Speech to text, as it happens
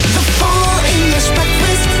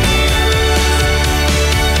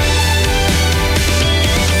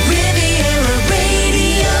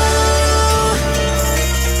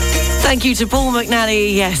Thank you to Paul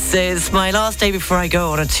McNally. Yes, it's my last day before I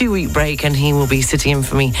go on a 2-week break, and he will be sitting in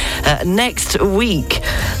for me next week.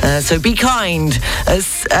 So be kind.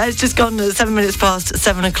 It's just gone 7 minutes past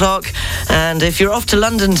 7 o'clock. And if you're off to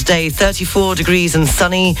London today, 34 degrees and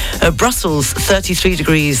sunny. Brussels, 33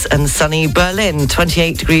 degrees and sunny. Berlin,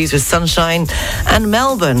 28 degrees with sunshine. And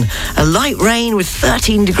Melbourne, a light rain with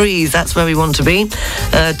 13 degrees. That's where we want to be.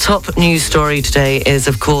 Top news story today is,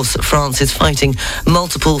 of course, France is fighting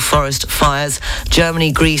multiple forest fires.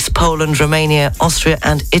 Germany, Greece, Poland, Romania, Austria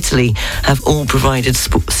and Italy have all provided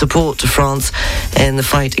support to France in the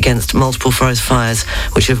fight against multiple forest fires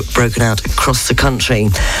which have broken out across the country.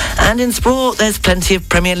 And in sport, there's plenty of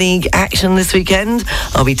Premier League action this weekend.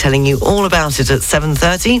 I'll be telling you all about it at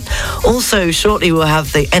 7:30. Also, shortly we'll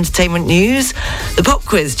have the entertainment news, the pop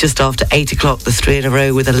quiz just after 8 o'clock, the 3 in a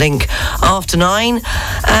row with a link after 9.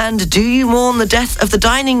 And do you mourn the death of the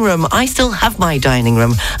dining room? I still have my dining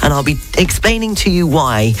room, and I'll be explaining to you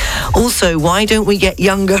why. Also, why don't we get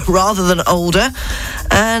younger rather than older?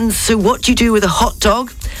 And so what do you do with a hot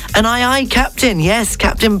dog? An aye captain, yes,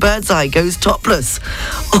 Captain Birdseye goes topless.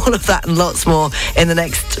 All of that and lots more in the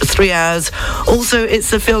next 3 hours. Also,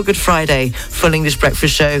 it's a Feel Good Friday, Full English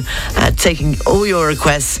Breakfast Show, taking all your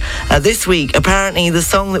requests. This week, apparently the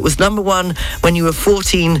song that was number one when you were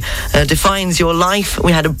 14 defines your life.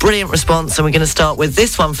 We had a brilliant response, and we're going to start with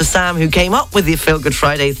this one for Sam, who came up with the Feel Good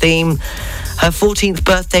Friday theme. Her 14th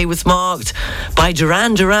birthday was marked by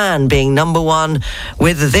Duran Duran being number one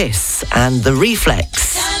with this and The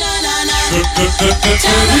Reflex.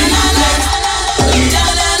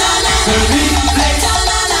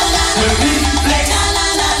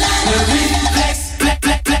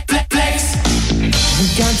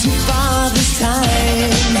 We've gone too far this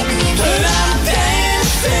time, but I'm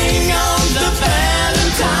dancing on the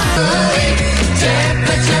Valentine.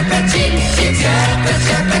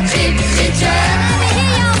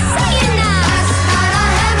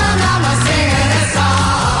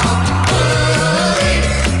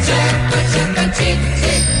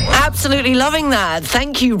 Absolutely loving that.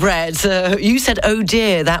 Thank you, Brett. You said, oh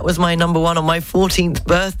dear, that was my number one on my 14th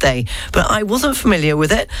birthday. But I wasn't familiar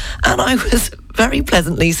with it, and I was very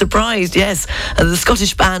pleasantly surprised, yes. The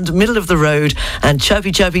Scottish band Middle of the Road and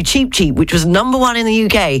Chirpy Chirpy Cheep Cheep, which was number one in the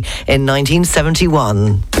UK in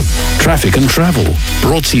 1971. Traffic and travel,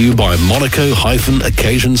 brought to you by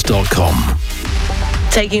Monaco-occasions.com.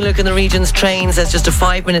 Taking a look at the region's trains, there's just a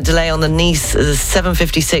 5-minute delay on the Nice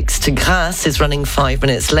 756 to Grasse. It's running 5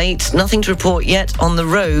 minutes late. Nothing to report yet on the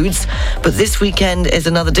roads, but this weekend is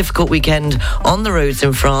another difficult weekend on the roads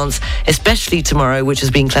in France, especially tomorrow, which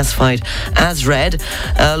has been classified as red.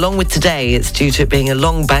 Along with today, it's due to it being a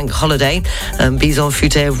long bank holiday. Bison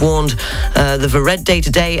Futé have warned of a red day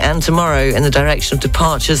today and tomorrow in the direction of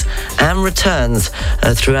departures and returns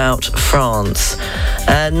throughout France.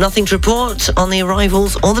 Nothing to report on the arrival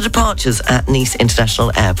or the departures at Nice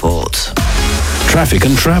International Airport. Traffic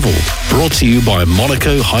and travel, brought to you by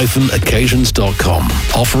Monaco-occasions.com,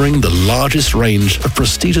 offering the largest range of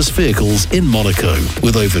prestigious vehicles in Monaco,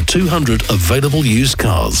 with over 200 available used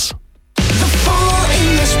cars.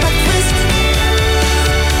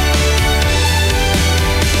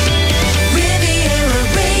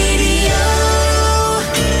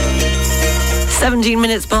 17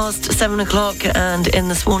 minutes past 7 o'clock, and in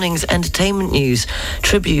this morning's entertainment news,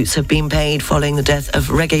 tributes have been paid following the death of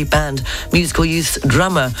reggae band Musical Youth's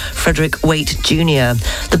drummer, Frederick Waite Jr.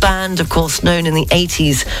 The band, of course, known in the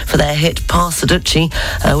 80s for their hit Pass the Dutchie,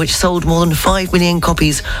 which sold more than 5 million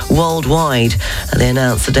copies worldwide. They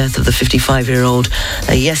announced the death of the 55-year-old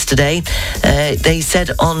yesterday. They said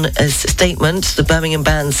on a statement, the Birmingham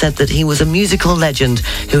band said that he was a musical legend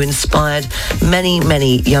who inspired many,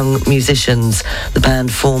 many young musicians. The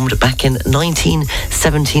band formed back in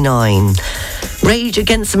 1979. Rage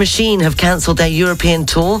Against the Machine have cancelled their European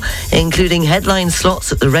tour, including headline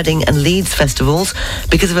slots at the Reading and Leeds festivals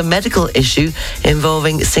because of a medical issue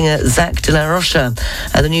involving singer Zach de la Rocha.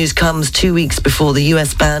 The news comes 2 weeks before the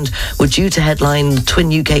US band were due to headline the Twin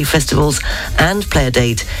UK festivals and play a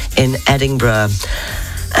date in Edinburgh.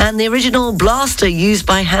 And the original blaster used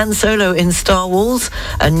by Han Solo in Star Wars,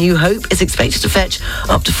 A New Hope, is expected to fetch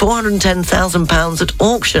up to £410,000 at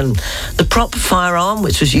auction. The prop firearm,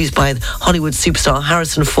 which was used by Hollywood superstar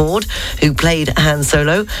Harrison Ford, who played Han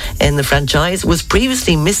Solo in the franchise, was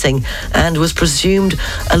previously missing and was presumed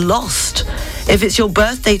lost. If it's your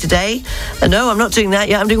birthday today, no, I'm not doing that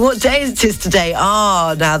yet. I'm doing what day it is today.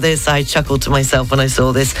 Now this, I chuckled to myself when I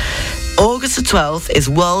saw this. August the 12th is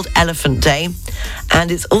World Elephant Day.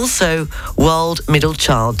 and it's also World Middle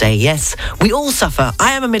Child Day. Yes, we all suffer.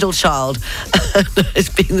 I am a middle child. It's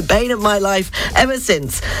been the bane of my life ever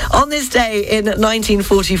since. On this day in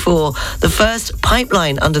 1944, the first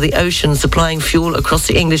pipeline under the ocean supplying fuel across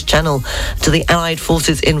the English Channel to the Allied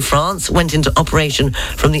forces in France went into operation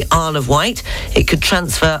from the Isle of Wight. It could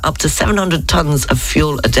transfer up to 700 tons of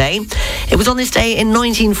fuel a day. It was on this day in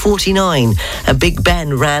 1949 Big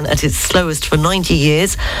Ben ran at its slowest for 90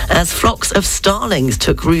 years as flocks of starlings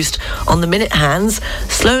took roost on the minute hands,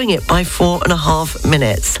 slowing it by 4.5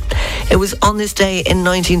 minutes. It was on this day in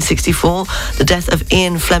 1964 the death of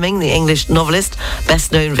Ian Fleming, the English novelist,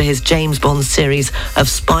 best known for his James Bond series of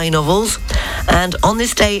spy novels. And on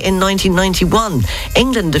this day in 1991,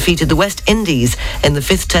 England defeated the West Indies in the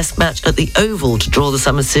 5th Test match at the Oval to draw the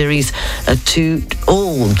summer series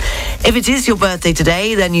 2-2. If it is your birthday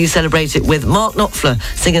today, then you celebrate it with Mark Knopfler,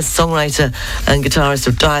 singer, songwriter and guitarist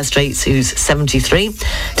of Dire Straits, who's 73,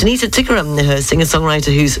 Tanita Tikaram, her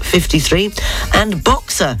singer-songwriter, who's 53, and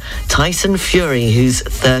boxer Tyson Fury, who's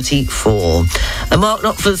 34. Mark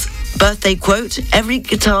Knopfler's birthday quote: "Every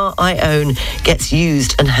guitar I own gets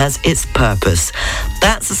used and has its purpose."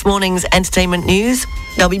 That's this morning's entertainment news.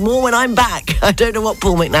 There'll be more when I'm back. I don't know what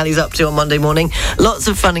Paul McNally's up to on Monday morning. Lots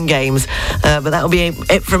of fun and games, but that'll be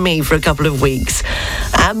it from me for a couple of weeks.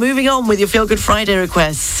 Moving on with your Feel Good Friday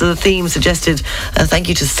requests. The theme suggested, thank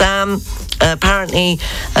you to Sam. Apparently,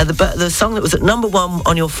 the song that was at number 1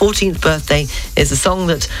 on your 14th birthday is a song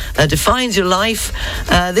that defines your life.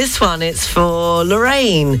 This one, it's for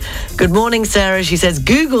Lorraine. Good morning, Sarah. She says,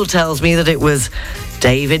 Google tells me that it was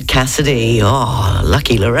David Cassidy. Oh,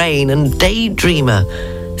 lucky Lorraine. And Daydreamer.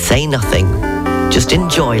 Say nothing. Just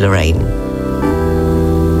enjoy, Lorraine.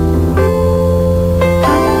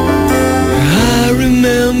 I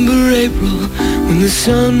remember April when the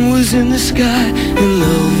sun was in the sky and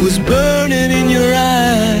love was burning in your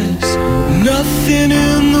eyes. Nothing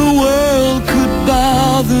in the world could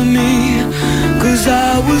bother me, 'cause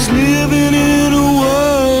I was living in a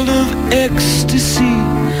world of ecstasy.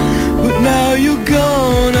 But now you're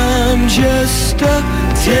gone, I'm just a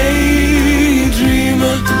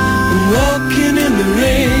daydreamer, walking in the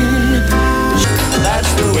rain.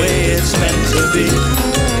 That's the way it's meant to be.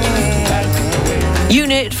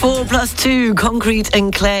 Unit 4+2, Concrete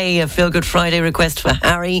and Clay, a Feel Good Friday request for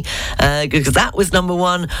Harry, because that was number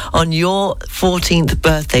 1 on your 14th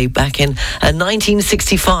birthday back in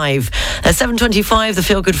 1965. 7:25, the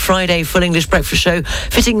Feel Good Friday Full English Breakfast Show,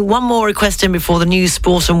 fitting one more request in before the news,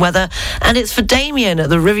 sport and weather, and it's for Damien at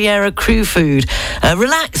the Riviera Crew Food.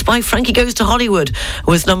 Relax by Frankie Goes to Hollywood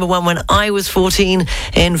was number 1 when I was 14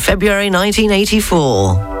 in February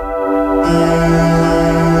 1984.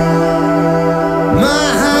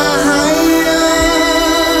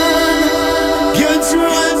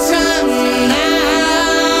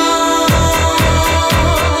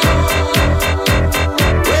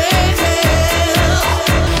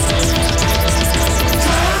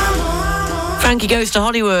 Frankie Goes to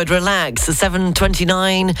Hollywood, Relax, the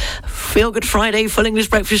 7:29 Feel Good Friday Full English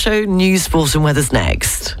Breakfast Show. News, sports and weather's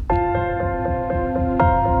next.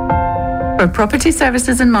 For property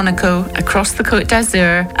services in Monaco, across the Côte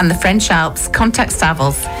d'Azur and the French Alps, contact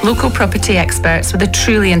Savills, local property experts with a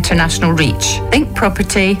truly international reach. Think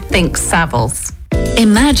property, think Savills.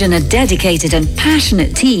 Imagine a dedicated and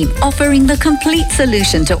passionate team offering the complete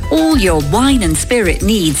solution to all your wine and spirit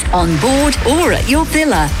needs on board or at your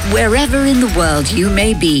villa, wherever in the world you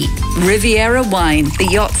may be. Riviera Wine, the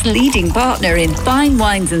yacht's leading partner in fine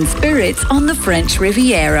wines and spirits on the French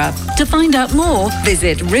Riviera. To find out more,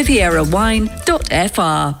 visit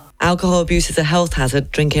rivierawine.fr. Alcohol abuse is a health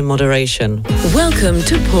hazard. Drink in moderation. Welcome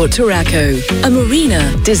to Port Turaco, a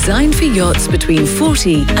marina designed for yachts between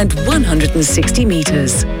 40 and 160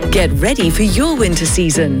 metres. Get ready for your winter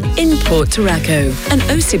season in Port Turaco, an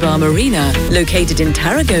Osibar marina located in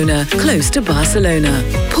Tarragona, close to Barcelona.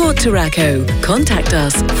 Port Turaco. Contact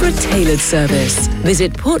us for a tailored service.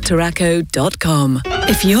 Visit portturaco.com.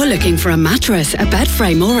 If you're looking for a mattress, a bed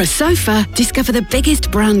frame or a sofa, discover the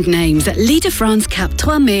biggest brand names at Lit de France Cap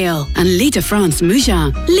 3000 and Lit de France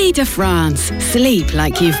Mougins. Lit de France. Sleep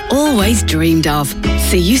like you've always dreamed of.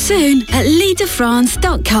 See you soon at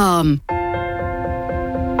litdefrance.com.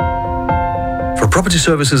 For property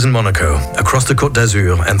services in Monaco, across the Côte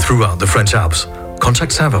d'Azur and throughout the French Alps,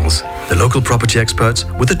 contact Savills, the local property experts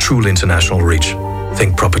with a truly international reach.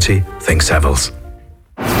 Think property, think Savills.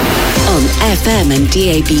 On FM and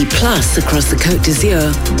DAB Plus across the Côte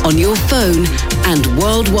d'Azur, on your phone and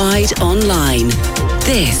worldwide online.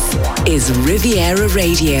 This is Riviera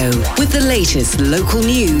Radio with the latest local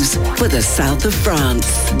news for the south of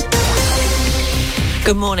France.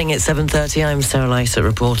 Good morning, it's 7:30. I'm Sarah Lycett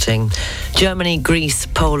reporting. Germany, Greece,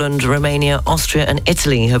 Poland, Romania, Austria and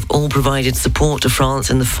Italy have all provided support to France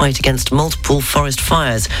in the fight against multiple forest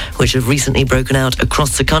fires, which have recently broken out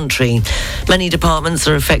across the country. Many departments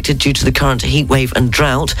are affected due to the current heatwave and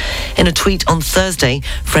drought. In a tweet on Thursday,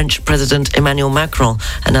 French President Emmanuel Macron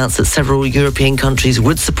announced that several European countries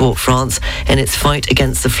would support France in its fight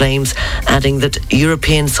against the flames, adding that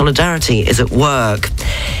European solidarity is at work.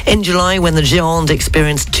 In July, when the Gironde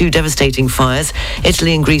experienced two devastating fires,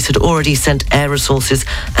 Italy and Greece had already sent air resources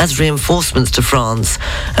as reinforcements to France.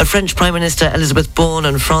 French Prime Minister Elisabeth Borne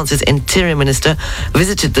and France's Interior Minister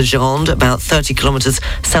visited the Gironde, about 30 kilometres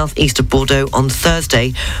southeast of Bordeaux, on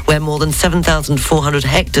Thursday, where more than 7,400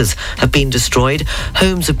 hectares have been destroyed,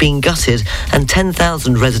 homes have been gutted, and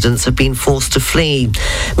 10,000 residents have been forced to flee.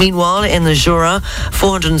 Meanwhile, in the Jura,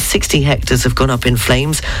 460 hectares have gone up in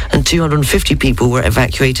flames, and 250 people were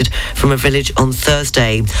evacuated from a village on Thursday.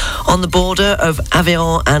 On the border of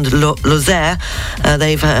Aveyron and Lozère,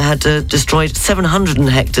 they've had destroyed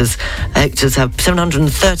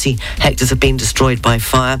 730 hectares have been destroyed by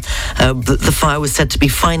fire. The fire was said to be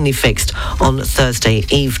finally fixed on Thursday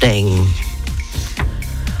evening.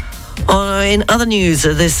 In other news,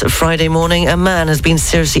 this Friday morning, a man has been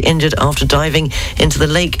seriously injured after diving into the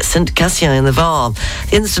Lake Saint-Cassien in the Var.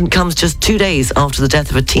 The incident comes just 2 days after the death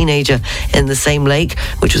of a teenager in the same lake,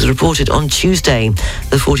 which was reported on Tuesday.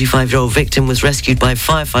 The 45-year-old victim was rescued by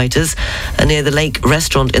firefighters near the lake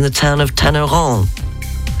restaurant in the town of Tanneron.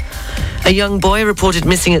 A young boy reported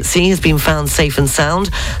missing at sea has been found safe and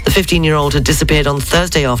sound. The 15-year-old had disappeared on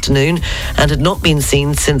Thursday afternoon and had not been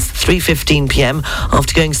seen since 3:15 p.m.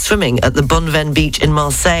 after going swimming at the Bonneveine beach in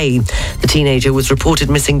Marseille. The teenager was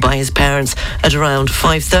reported missing by his parents at around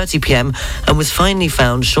 5:30 p.m. and was finally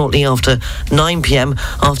found shortly after 9 p.m.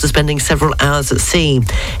 after spending several hours at sea.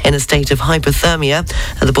 In a state of hypothermia,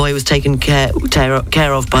 the boy was taken care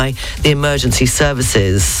of by the emergency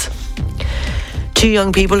services. 2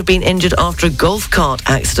 young people have been injured after a golf cart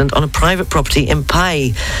accident on a private property in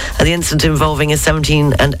Paille. The incident involving a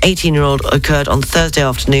 17 and 18-year-old occurred on Thursday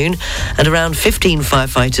afternoon, and around 15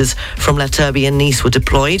 firefighters from La Turbie and Nice were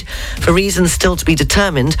deployed. For reasons still to be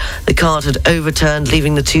determined, the cart had overturned,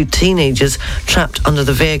 leaving the 2 teenagers trapped under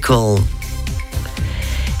the vehicle.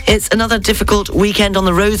 It's another difficult weekend on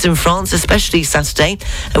the roads in France, especially Saturday,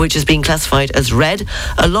 which has been classified as red.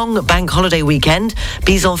 A long bank holiday weekend.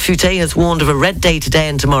 Bison Futé has warned of a red day today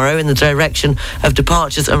and tomorrow in the direction of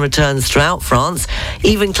departures and returns throughout France,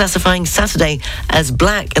 even classifying Saturday as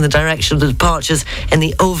black in the direction of the departures in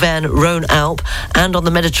the Auvergne-Rhône-Alpes and on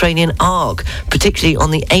the Mediterranean arc, particularly on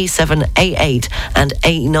the A7, A8 and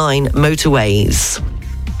A9 motorways.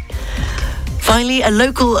 Finally, a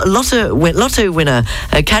local lotto winner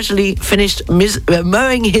casually finished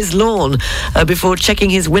mowing his lawn before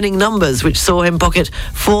checking his winning numbers, which saw him pocket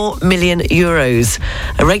 €4 million.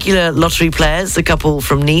 Regular lottery players, the couple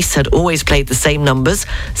from Nice, had always played the same numbers,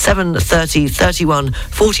 7, 30, 31,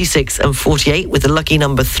 46 and 48, with the lucky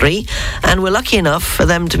number 3, and were lucky enough for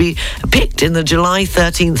them to be picked in the July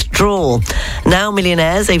 13th draw. Now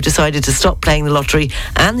millionaires, they've decided to stop playing the lottery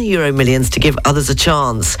and the Euro Millions to give others a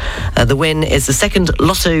chance. The win is the second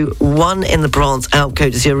Lotto won in the Provence-Alpes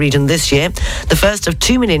Côte d'Azur region this year. The first of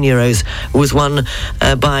 €2 million was won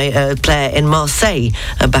by a player in Marseille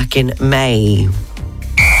back in May.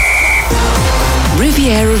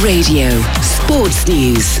 Riviera Radio, Sports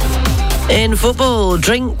News. In football,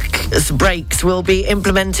 drinks breaks will be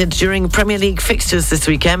implemented during Premier League fixtures this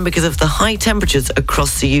weekend because of the high temperatures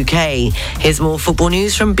across the UK. Here's more football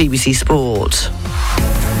news from BBC Sport.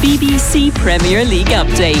 BBC Premier League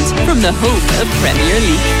update from the home of Premier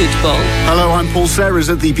League football. Hello, I'm Paul Serres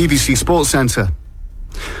at the BBC Sports Centre.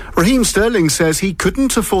 Raheem Sterling says he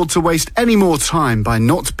couldn't afford to waste any more time by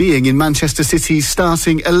not being in Manchester City's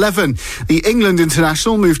starting 11. The England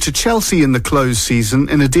international moved to Chelsea in the closed season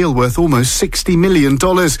in a deal worth almost $60 million.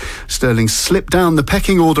 Sterling slipped down the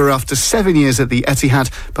pecking order after 7 years at the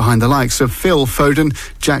Etihad behind the likes of Phil Foden,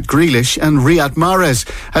 Jack Grealish and Riyad Mahrez.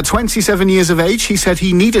 At 27 years of age, he said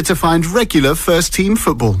he needed to find regular first-team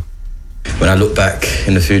football. When I look back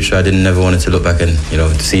in the future, I didn't never wanted to look back and,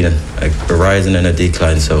 see a rise and then a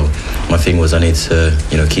decline. So my thing was I need to,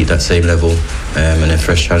 keep that same level, and a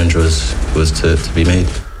fresh challenge was to be made.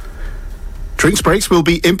 Drinks breaks will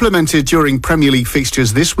be implemented during Premier League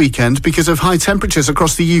fixtures this weekend because of high temperatures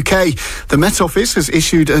across the UK. The Met Office has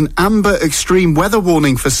issued an amber extreme weather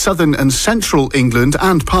warning for southern and central England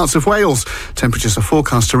and parts of Wales. Temperatures are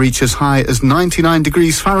forecast to reach as high as 99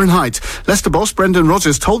 degrees Fahrenheit. Leicester boss Brendan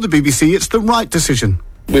Rodgers told the BBC it's the right decision.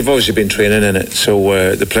 We've obviously been training in it,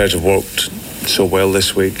 so the players have worked so well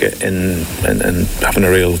this week and having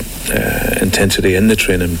a real intensity in the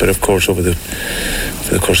training. But of course, over the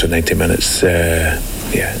course of 90 minutes,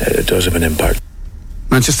 it does have an impact.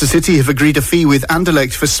 Manchester City have agreed a fee with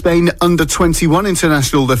Anderlecht for Spain under-21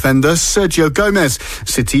 international defender Sergio Gomez.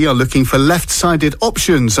 City are looking for left-sided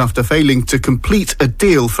options after failing to complete a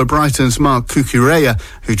deal for Brighton's Marc Cucurella,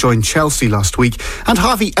 who joined Chelsea last week. And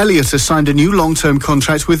Harvey Elliott has signed a new long-term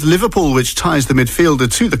contract with Liverpool, which ties the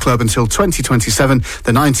midfielder to the club until 2027.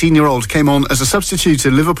 The 19-year-old came on as a substitute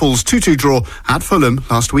in Liverpool's 2-2 draw at Fulham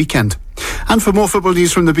last weekend. And for more football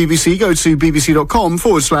news from the BBC, go to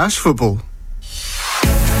bbc.com/football.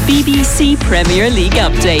 BBC Premier League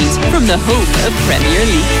update from the home of Premier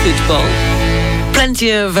League football.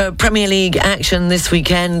 Plenty of Premier League action this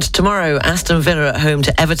weekend. Tomorrow, Aston Villa at home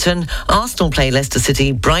to Everton. Arsenal play Leicester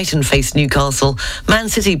City. Brighton face Newcastle. Man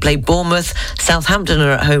City play Bournemouth. Southampton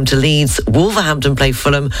are at home to Leeds. Wolverhampton play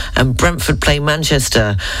Fulham. And Brentford play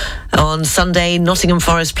Manchester. On Sunday, Nottingham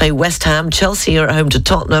Forest play West Ham. Chelsea are at home to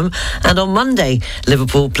Tottenham. And on Monday,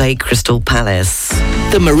 Liverpool play Crystal Palace.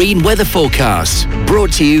 The Marine Weather Forecast,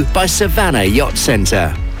 brought to you by Savannah Yacht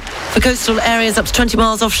Centre. For coastal areas up to 20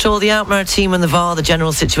 miles offshore, the Out-Maritime and the VAR, the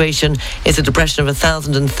general situation is a depression of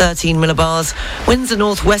 1,013 millibars. Winds are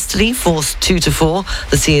northwesterly, force 2 to 4.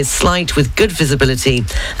 The sea is slight with good visibility.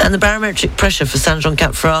 And the barometric pressure for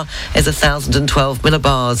Saint-Jean-Cap-Ferrat is 1,012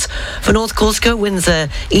 millibars. For North Corsica, winds are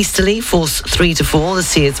easterly, force 3 to 4. The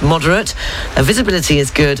sea is moderate. Visibility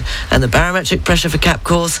is good. And the barometric pressure for Cap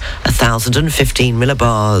Corse, 1,015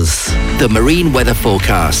 millibars. The Marine Weather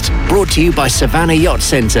Forecast, brought to you by Savannah Yacht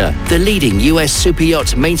Centre, the leading US super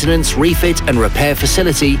yacht maintenance, refit and repair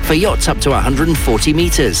facility for yachts up to 140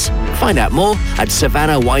 metres. Find out more at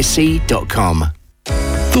savannahyc.com.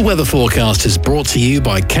 The weather forecast is brought to you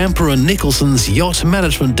by Camper & Nicholson's Yacht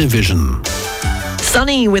Management Division.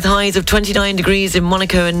 Sunny with highs of 29 degrees in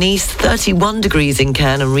Monaco and Nice, 31 degrees in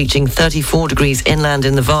Cannes and reaching 34 degrees inland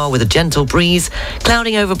in the Var with a gentle breeze.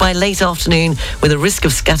 Clouding over by late afternoon with a risk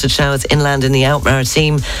of scattered showers inland in the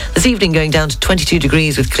Out-Maritime. This evening going down to 22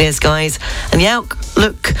 degrees with clear skies. And the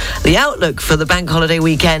outlook for the bank holiday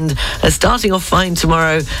weekend starting off fine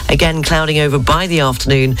tomorrow, again clouding over by the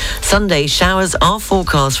afternoon. Sunday, showers are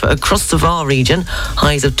forecast for across the Var region,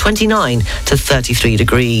 highs of 29 to 33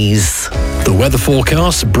 degrees. The weather forecast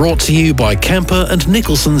brought to you by Camper &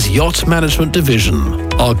 Nicholson's Yacht Management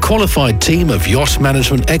Division. Our qualified team of yacht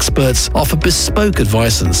management experts offer bespoke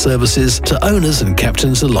advice and services to owners and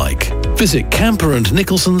captains alike. Visit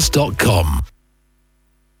camperandnicholsons.com.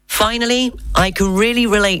 Finally, I can really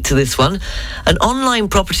relate to this one. An online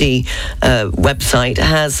property website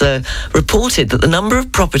has reported that the number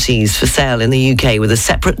of properties for sale in the UK with a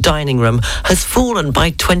separate dining room has fallen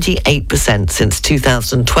by 28% since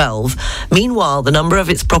 2012. Meanwhile, the number of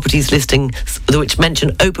its properties listings which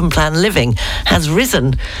mention open plan living has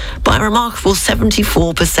risen by a remarkable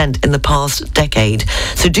 74% in the past decade.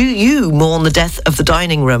 So do you mourn the death of the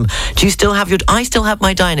dining room? Do you still have I still have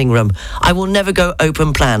my dining room. I will never go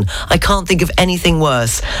open plan. I can't think of anything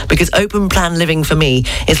worse, because open plan living for me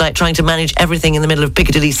is like trying to manage everything in the middle of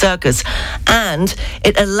Piccadilly Circus, and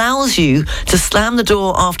it allows you to slam the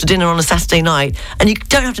door after dinner on a Saturday night and you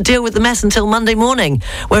don't have to deal with the mess until Monday morning.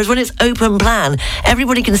 Whereas when it's open plan,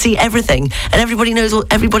 everybody can see everything and everybody knows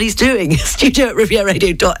what everybody's doing. Studio at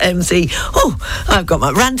rivieradio.mc. Oh, I've got my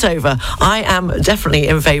rant over. I am definitely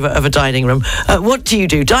in favour of a dining room. What do you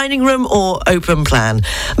do? Dining room or open plan?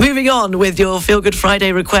 Moving on with your Feel Good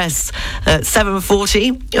Friday requests.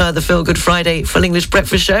 7:40, the Feel Good Friday Full English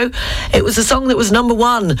Breakfast Show. It was a song that was number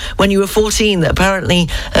one when you were 14 that apparently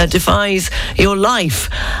defies your life.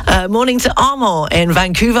 Morning to Armand in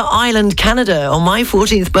Vancouver Island, Canada. On my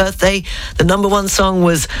 14th birthday, the number one song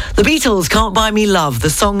was The Beatles' Can't Buy Me Love. The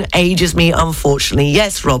song ages me, unfortunately.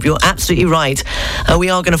 Yes, Rob, you're absolutely right. We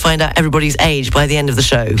are going to find out everybody's age by the end of the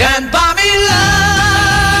show. Can't buy me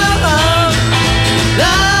love,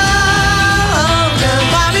 love.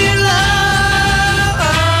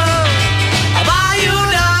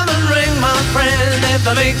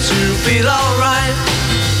 That makes you feel alright.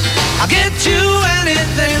 I'll get you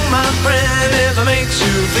anything, my friend, if it makes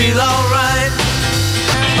you feel alright.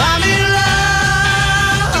 Buy me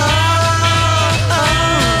love.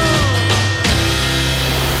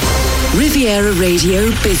 Riviera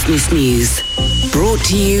Radio Business News. Brought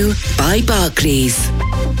to you by Barclays.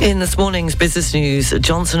 In this morning's business news,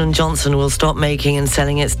 Johnson & Johnson will stop making and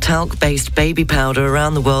selling its talc-based baby powder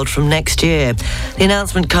around the world from next year. The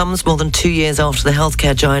announcement comes more than 2 years after the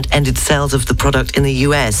healthcare giant ended sales of the product in the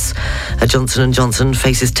US. Johnson & Johnson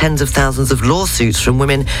faces tens of thousands of lawsuits from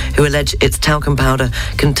women who allege its talcum powder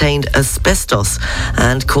contained asbestos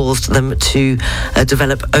and caused them to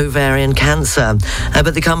develop ovarian cancer.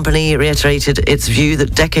 But the company reiterated its view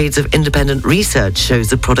that decades of independent research shows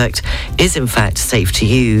the product is in fact safe to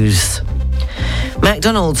use.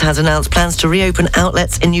 McDonald's has announced plans to reopen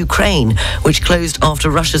outlets in Ukraine, which closed after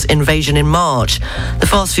Russia's invasion in March. The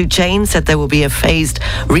fast food chain said there will be a phased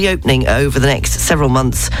reopening over the next several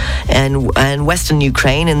months in western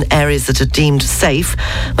Ukraine in areas that are deemed safe.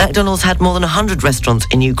 McDonald's had more than 100 restaurants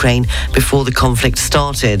in Ukraine before the conflict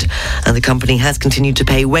started, and the company has continued to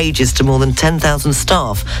pay wages to more than 10,000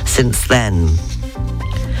 staff since then.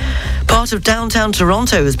 Part of downtown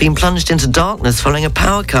Toronto has been plunged into darkness following a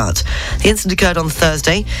power cut. The incident occurred on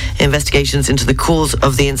Thursday. Investigations into the cause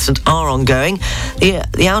of the incident are ongoing.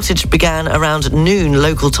 The outage began around noon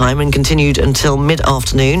local time and continued until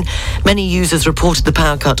mid-afternoon. Many users reported the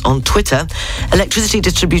power cut on Twitter. Electricity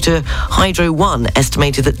distributor Hydro One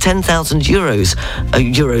estimated that 10,000 users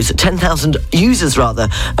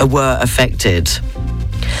were affected.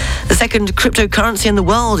 The second cryptocurrency in the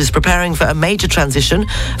world is preparing for a major transition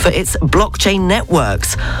for its blockchain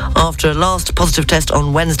networks. After a last positive test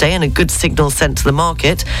on Wednesday and a good signal sent to the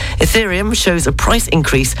market, Ethereum shows a price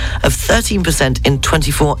increase of 13% in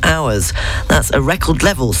 24 hours. That's a record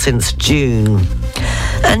level since June.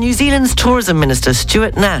 And New Zealand's tourism minister,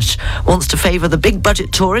 Stuart Nash, wants to favour the big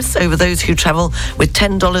budget tourists over those who travel with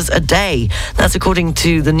 $10 a day. That's according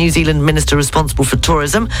to the New Zealand minister responsible for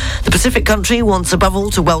tourism. The Pacific country wants above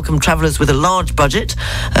all to welcome travellers with a large budget.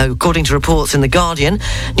 According to reports in The Guardian,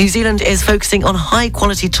 New Zealand is focusing on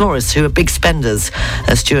high-quality tourists who are big spenders,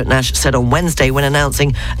 as Stuart Nash said on Wednesday when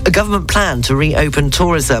announcing a government plan to reopen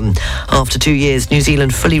tourism. After 2 years, New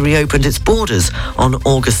Zealand fully reopened its borders on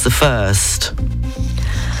August the 1st.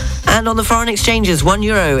 And on the foreign exchanges,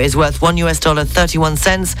 €1 is worth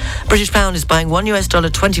 $1.31. British pound is buying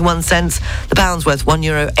 $1.21. The pound's worth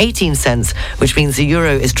 €1.18, which means the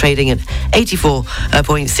euro is trading at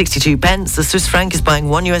 84.62 pence. The Swiss franc is buying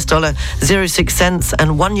 $1.06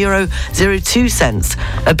 and €1.02.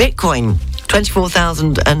 A Bitcoin,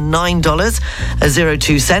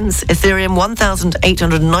 $24,009.02. Ethereum,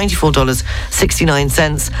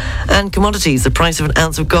 $1,894.69. And commodities, the price of an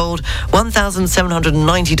ounce of gold,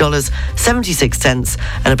 $1,790.76.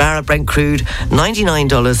 And a barrel of Brent crude,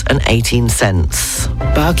 $99.18.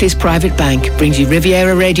 Barclays Private Bank brings you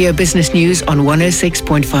Riviera Radio Business News on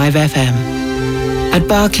 106.5 FM. At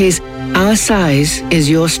Barclays, our size is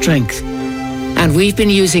your strength. And we've been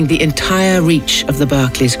using the entire reach of the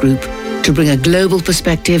Barclays Group to bring a global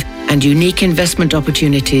perspective and unique investment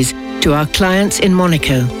opportunities to our clients in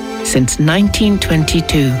Monaco since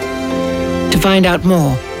 1922. To find out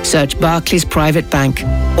more, search Barclays Private Bank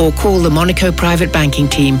or call the Monaco Private Banking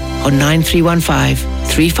Team on 9315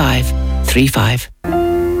 3535.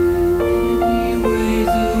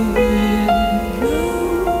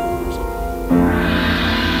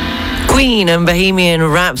 Queen and Bohemian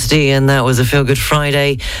Rhapsody, and that was a Feel Good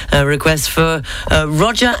Friday request for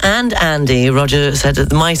Roger and Andy. Roger said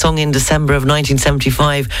that my song in December of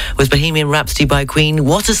 1975 was Bohemian Rhapsody by Queen.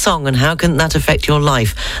 What a song, and how can that affect your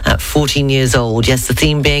life at 14 years old? Yes, the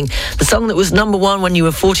theme being the song that was number one when you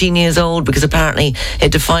were 14 years old, because apparently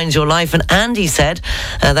it defines your life. And Andy said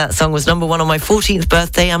that song was number one on my 14th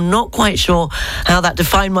birthday. I'm not quite sure how that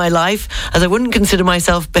defined my life, as I wouldn't consider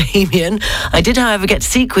myself Bohemian. I did, however, get to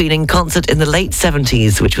see Queen in concert in the late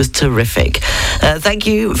 70s, which was terrific. Thank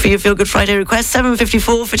you for your Feel Good Friday request.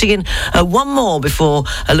 7:54, fitting in one more before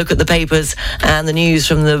a look at the papers and the news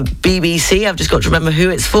from the BBC. I've just got to remember who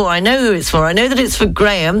it's for. I know who it's for. I know that it's for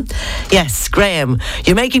Graham. Yes, Graham.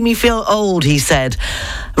 You're making me feel old, he said.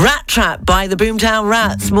 Rat Trap by the Boomtown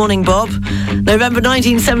Rats. Morning, Bob. November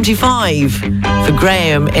 1975 for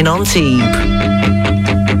Graham in Antibes.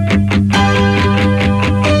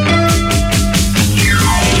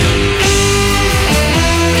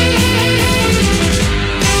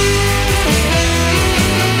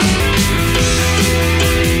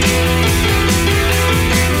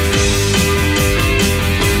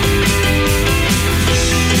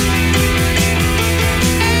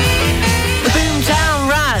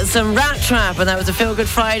 Some Rat Trap, and that was a Feel Good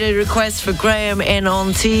Friday request for Graham in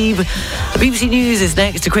Antibes. The BBC News is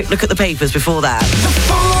next. A quick look at the papers before that. The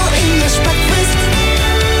full English breakfast.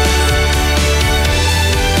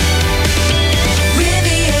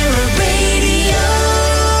 Riviera Radio.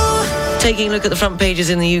 Taking a look at the front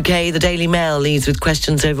pages in the UK, the Daily Mail leads with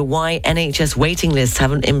questions over why NHS waiting lists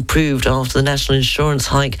haven't improved after the national insurance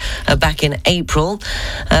hike back in April.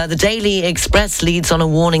 The Daily Express leads on a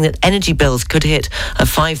warning that energy bills could hit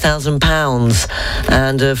 £5,000.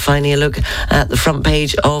 And finally, a look at the front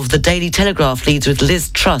page of the Daily Telegraph leads with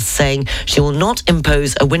Liz Truss saying she will not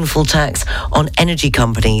impose a windfall tax on energy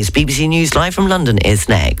companies. BBC News live from London is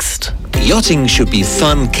next. Yachting should be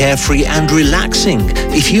fun, carefree and relaxing.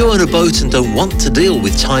 If you own a boat and don't want to deal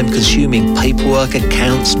with time-consuming paperwork,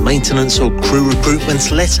 accounts, maintenance or crew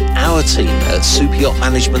recruitment, let our team at Super Yacht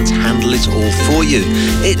Management handle it all for you.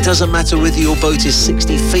 It doesn't matter whether your boat is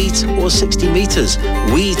 60 feet or 60 metres.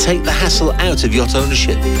 We take the hassle out of yacht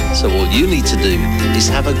ownership. So all you need to do is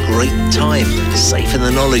have a great time, safe in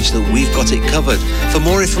the knowledge that we've got it covered. For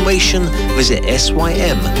more information, visit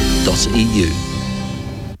sym.eu.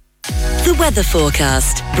 The weather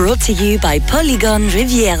forecast, brought to you by Polygon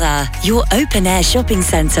Riviera, your open-air shopping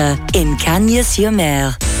centre in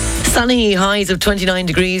Cagnes-sur-Mer. Sunny, highs of 29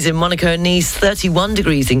 degrees in Monaco and Nice, 31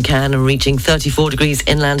 degrees in Cannes and reaching 34 degrees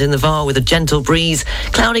inland in the Var with a gentle breeze.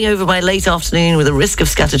 Clouding over by late afternoon with a risk of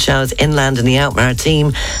scattered showers inland in the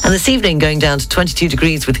Alpes-Maritimes. And this evening going down to 22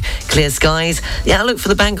 degrees with clear skies. The outlook for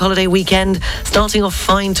the bank holiday weekend starting off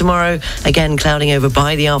fine tomorrow, again clouding over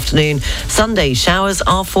by the afternoon. Sunday, showers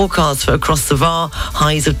are forecast for across the Var,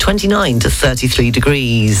 highs of 29 to 33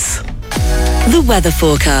 degrees. The weather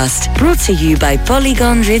forecast, brought to you by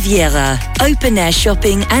Polygon Riviera, open-air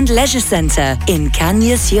shopping and leisure centre in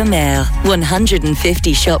Cagnes-sur-Mer.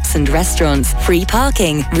 150 shops and restaurants, free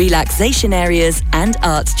parking, relaxation areas and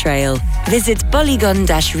art trail. Visit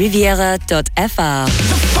polygon-riviera.fr.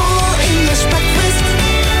 Full English breakfast.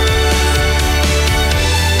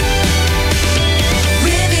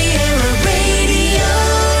 Riviera Radio.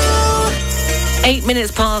 8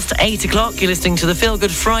 minutes past 8 o'clock, you're listening to the Feel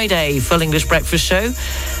Good Friday Full English Breakfast Show.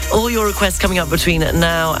 All your requests coming up between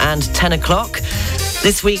now and 10 o'clock.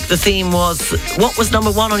 This week the theme was, what was number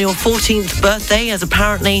one on your 14th birthday? As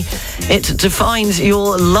apparently it defines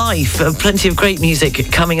your life. Plenty of great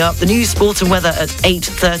music coming up. The news, sport and weather at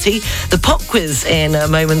 8:30. The pop quiz in a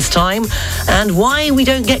moment's time. And why we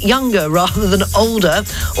don't get younger rather than older.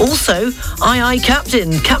 Also, Aye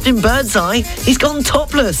Captain Birdseye, he's gone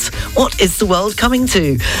topless. What is the world coming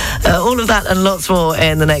to? All of that and lots more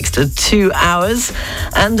in the next 2 hours.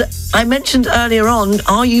 And I mentioned earlier on,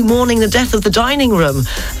 are you mourning the death of the dining room?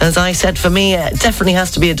 As I said, for me, it definitely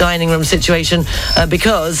has to be a dining room situation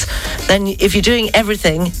because then if you're doing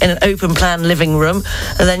everything in an open plan living room,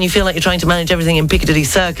 then you feel like you're trying to manage everything in Piccadilly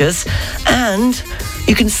Circus, and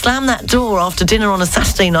you can slam that door after dinner on a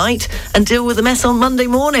Saturday night and deal with the mess on Monday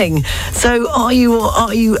morning. So are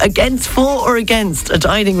you against, for or against a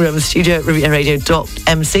dining room? Studio at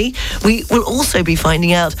rivieradio.mc. We will also be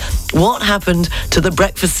finding out what happened to the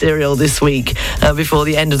breakfast cereal this week before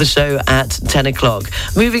the end of the show at 10 o'clock.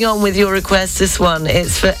 Moving on with your request, this one,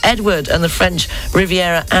 it's for Edward and the French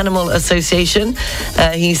Riviera Animal Association.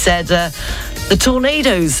 He said, the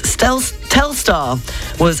Tornadoes, Telstar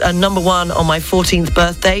was a number one on my 14th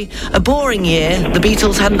birthday. A boring year, the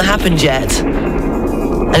Beatles hadn't happened yet.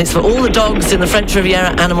 And it's for all the dogs in the French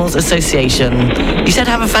Riviera Animals Association. You said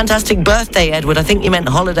have a fantastic birthday, Edward. I think you meant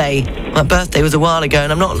holiday. My birthday was a while ago,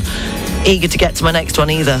 and I'm not eager to get to my next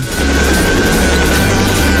one either.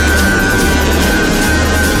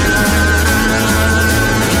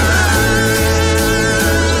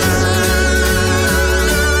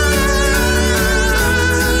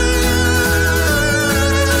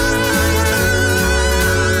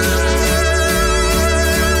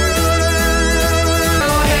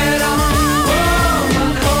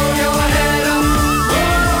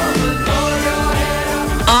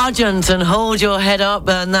 And hold your head up,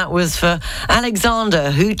 and that was for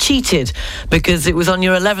Alexander, who cheated because it was on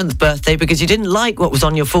your 11th birthday because you didn't like what was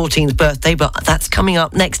on your 14th birthday, but that's coming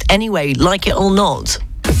up next anyway, like it or not.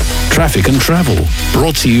 Traffic and travel,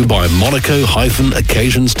 brought to you by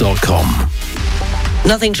monaco-occasions.com.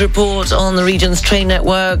 Nothing to report on the region's train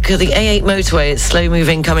network. The A8 motorway, it's slow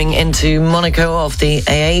moving coming into Monaco off the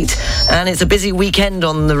A8, and it's a busy weekend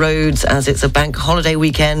on the roads as it's a bank holiday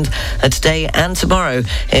weekend. Today and tomorrow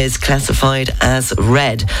is classified as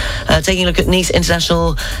red. Taking a look at Nice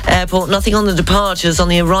International Airport, nothing on the departures. On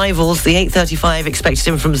the arrivals, the 8:35 expected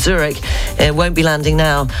in from Zurich. It won't be landing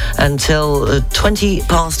now until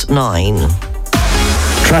 9:20.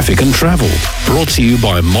 Traffic and travel, brought to you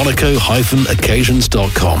by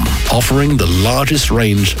monaco-occasions.com, offering the largest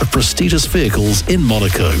range of prestigious vehicles in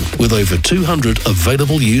Monaco, with over 200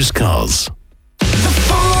 available used cars.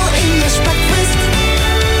 Full English breakfast.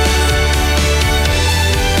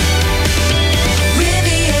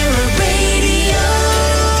 Riviera Radio.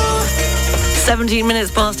 17 minutes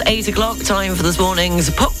past 8 o'clock, time for this morning's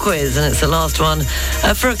pop quiz, and it's the last one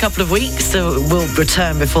for a couple of weeks, so we'll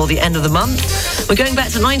return before the end of the month. We're going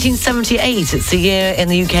back to 1978. It's the year in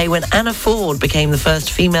the UK when Anna Ford became the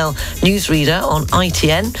first female newsreader on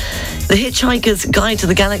ITN. The Hitchhiker's Guide to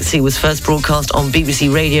the Galaxy was first broadcast on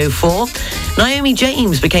BBC Radio 4. Naomi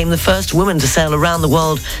James became the first woman to sail around the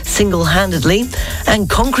world single-handedly, and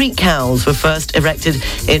concrete cows were first erected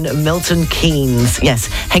in Milton Keynes. Yes,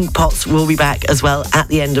 Henk Potts will be back as well at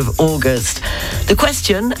the end of August. The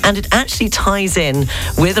question, and it actually ties in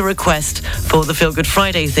with a request for the Feel Good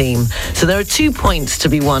Friday theme. So there are 2 points to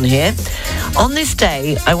be won here. On this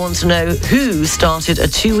day, I want to know who started a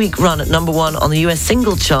 2-week run at number 1 on the US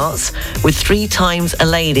single charts with 3 Times a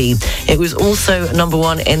Lady. It was also number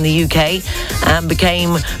 1 in the UK and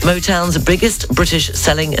became Motown's biggest British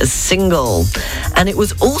selling single. And it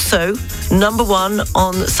was also number 1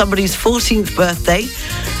 on somebody's 14th birthday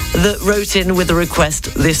that wrote in with a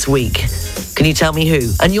request this week. Can you tell me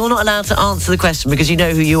who? And you're not allowed to answer the question because you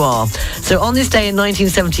know who you are. So on this day in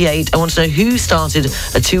 1978, I want to know who started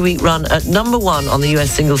a 2-week run at number 1 on the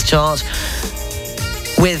US singles chart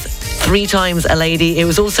with 3 Times a Lady. It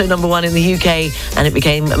was also number 1 in the UK and it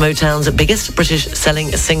became Motown's biggest British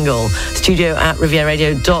selling single. Studio at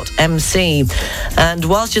rivieradio.mc. And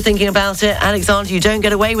whilst you're thinking about it, Alexander, you don't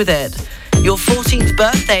get away with it. Your 14th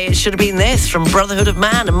birthday, it should have been this from Brotherhood of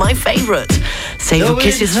Man, and my favourite, Save Your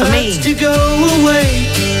Kisses for Me. It hurts to go away,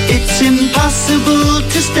 it's impossible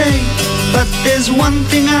to stay, but there's one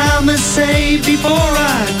thing I must say before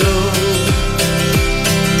I go.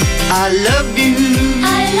 I love you,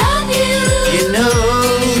 you know,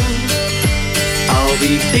 I'll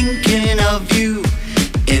be thinking of you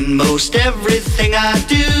in most everything I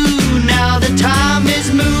do. Now the time is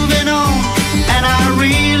moving on, and I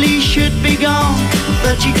really should be gone,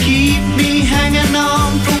 but you keep me hanging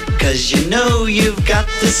on, 'cause you know you've got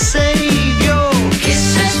to save your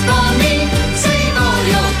kisses for me. Save all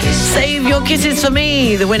your kisses. Save Your Kisses for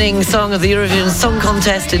Me, the winning song of the Eurovision Song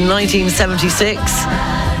Contest in 1976.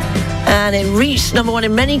 And it reached number 1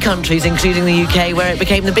 in many countries, including the UK, where it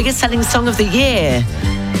became the biggest selling song of the year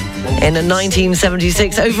in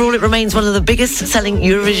 1976. Overall, it remains one of the biggest selling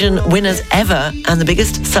Eurovision winners ever and the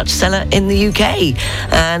biggest such seller in the UK.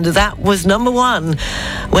 And that was number 1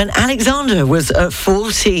 when Alexander was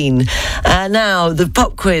 14. Now, the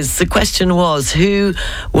pop quiz, the question was, who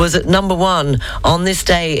was at number 1 on this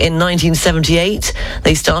day in 1978?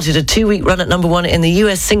 They started a 2-week run at number 1 in the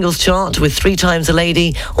US singles chart with 3 Times a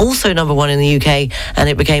Lady, also number 1 in the UK, and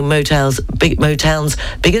it became Motown's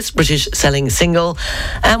biggest British selling single.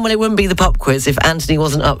 And well, it wouldn't be the pop quiz if Anthony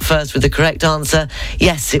wasn't up first with the correct answer.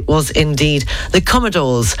 Yes, it was indeed the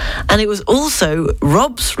Commodores. And it was also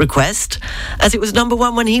Rob's request, as it was number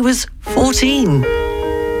 1 when he was 14.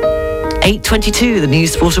 8:22, the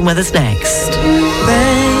news, sport and weather's next.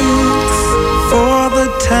 Thanks for the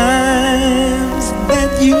times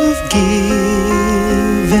that you've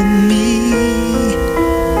given me.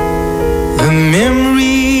 The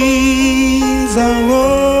memories are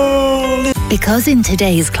all. Because in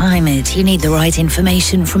today's climate, you need the right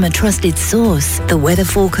information from a trusted source. The weather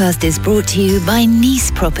forecast is brought to you by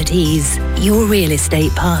Nice Properties, your real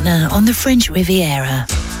estate partner on the French Riviera.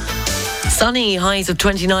 Sunny, highs of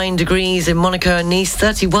 29 degrees in Monaco and Nice,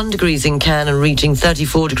 31 degrees in Cannes and reaching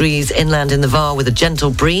 34 degrees inland in the Var with a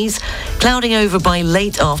gentle breeze. Clouding over by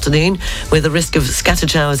late afternoon with a risk of scattered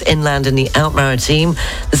showers inland in the Alpes-Maritimes.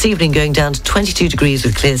 This evening going down to 22 degrees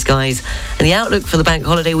with clear skies. And the outlook for the bank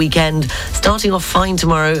holiday weekend, starting off fine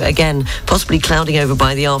tomorrow, again possibly clouding over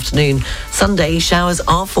by the afternoon. Sunday, showers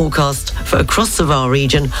are forecast for across the Var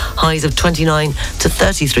region, highs of 29 to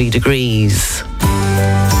 33 degrees.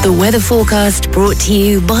 The weather forecast brought to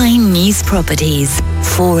you by Nice Properties.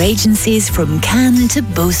 4 agencies from Cannes to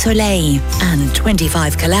Beausoleil and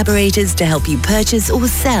 25 collaborators to help you purchase or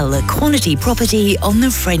sell a quality property on the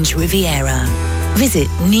French Riviera. Visit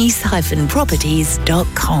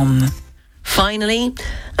nice-properties.com. Finally,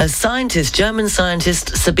 a German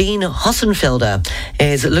scientist, Sabine Hossenfelder,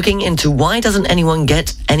 is looking into why doesn't anyone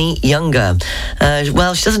get any younger.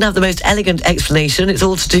 Well, she doesn't have the most elegant explanation. It's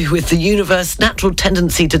all to do with the universe's natural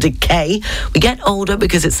tendency to decay. We get older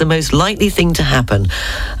because it's the most likely thing to happen.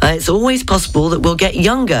 It's always possible that we'll get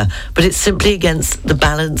younger, but it's simply against the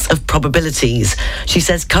balance of probabilities. She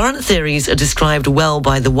says current theories are described well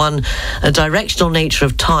by the directional nature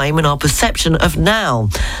of time and our perception of now.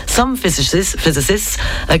 Some physicists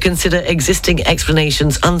consider existing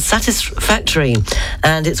explanations unsatisfactory,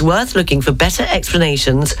 and it's worth looking for better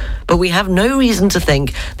explanations, but we have no reason to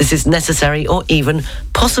think this is necessary or even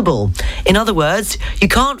possible. In other words, you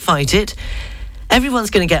can't fight it, everyone's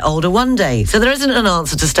going to get older one day. So there isn't an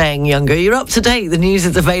answer to staying younger. You're up to date. The news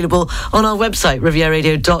is available on our website,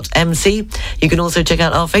 rivieradio.mc. You can also check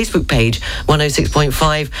out our Facebook page,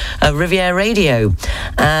 106.5 Riviera Radio.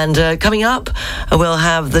 And coming up, we'll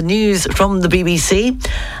have the news from the BBC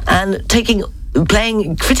and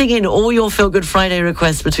fitting in all your Feel Good Friday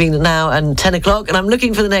requests between now and 10 o'clock. And I'm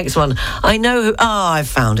looking for the next one. I know who... I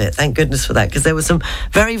found it. Thank goodness for that, because there were some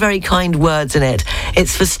very, very kind words in it.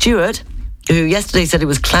 It's for Stuart, who yesterday said it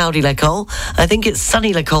was cloudy L'École. I think it's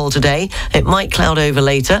sunny L'École today. It might cloud over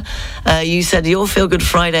later. You said your Feel Good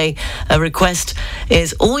Friday request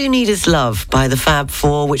is All You Need Is Love by the Fab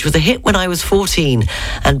Four, which was a hit when I was 14.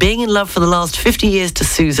 And being in love for the last 50 years to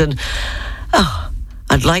Susan...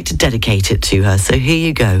 I'd like to dedicate it to her, so here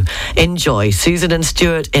you go. Enjoy Susan and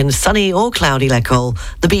Stuart in sunny or cloudy L'École,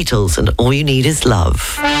 the Beatles, and All You Need Is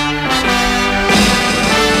Love.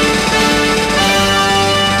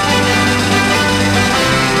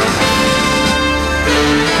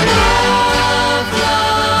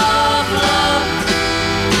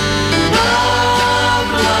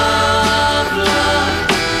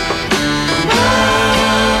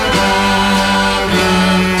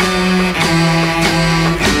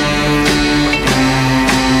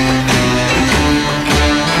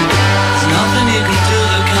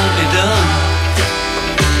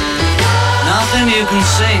 You can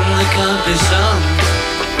sing that can't be sung.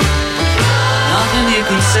 Nothing you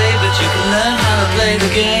can say, but you can learn how to play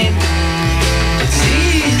the game. It's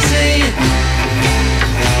easy.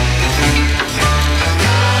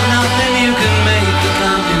 Nothing you can make that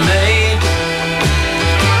can't be made.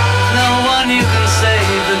 No one you can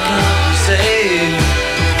save that can't be saved.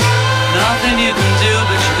 Nothing you can do,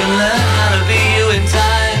 but you can learn how to be you in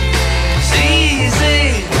time. It's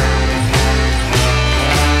easy.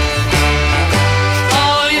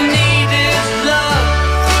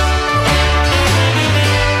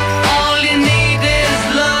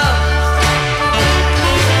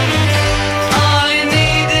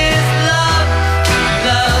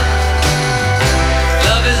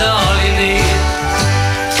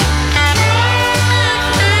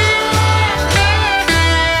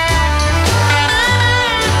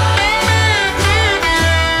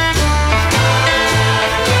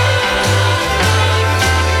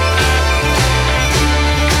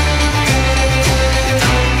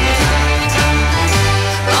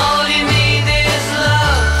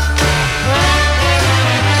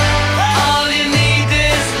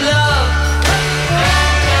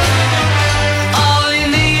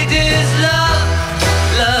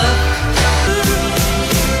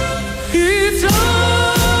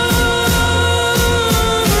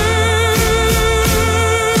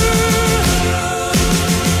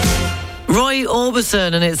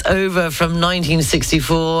 And it's over from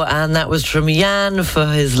 1964, and that was from Jan for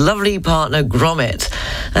his lovely partner Gromit.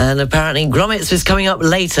 And apparently Gromit's was coming up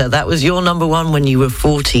later. That was your number one when you were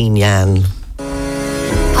 14, Jan.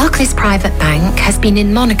 Barclays Private Bank has been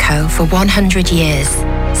in Monaco for 100 years.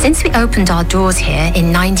 Since we opened our doors here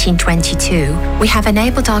in 1922, we have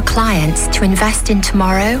enabled our clients to invest in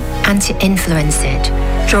tomorrow and to influence it,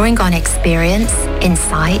 drawing on experience,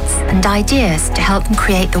 insights, and ideas to help them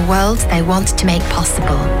create the world they want to make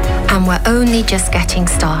possible. And we're only just getting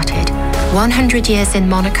started. 100 years in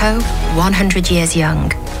Monaco, 100 years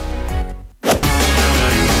young.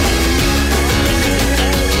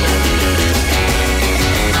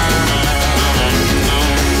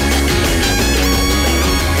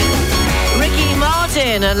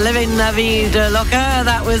 And Living La Vida Loca,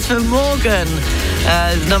 that was for Morgan.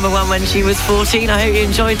 Number one when she was 14. I hope you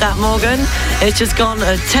enjoyed that, Morgan. It's just gone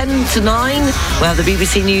 10 to 9. We'll have the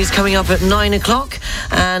BBC News coming up at 9 o'clock.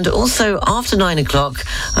 And also after 9 o'clock,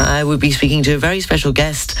 I will be speaking to a very special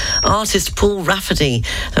guest, artist Paul Rafferty,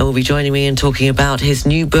 will be joining me and talking about his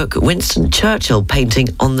new book, Winston Churchill, Painting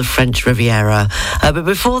on the French Riviera. But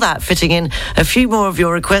before that, fitting in a few more of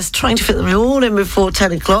your requests, trying to fit them all in before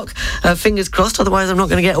 10 o'clock. Fingers crossed, otherwise I'm not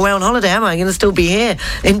going to get away on holiday, am I? I'm going to still be here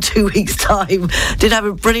in 2 weeks' time. Did have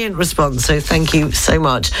a brilliant response, so thank you so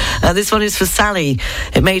much. This one is for Sally.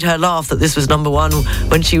 It made her laugh that this was number one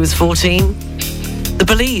when she was 14. The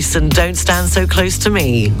Police and Don't Stand So Close to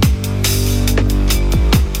Me.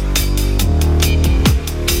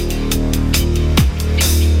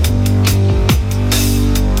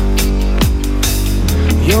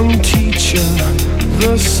 Young teacher,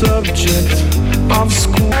 the subject of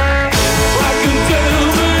school. I can tell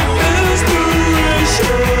the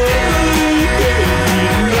inspiration.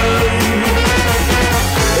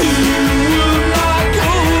 You will not go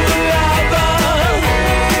the other,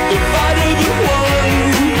 the fight of the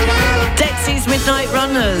one. Dexy's Midnight Run.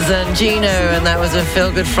 Runners and Gino, and that was a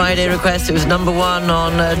Feel Good Friday request. It was number one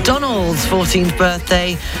on Donald's 14th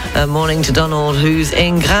birthday. Morning to Donald, who's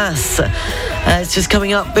in Grasse. It's just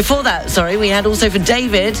coming up. Before that, we had also for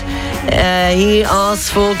David, he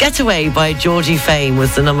asked for Getaway by Georgie Fame,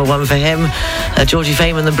 was the number one for him. Georgie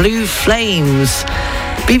Fame and the Blue Flames.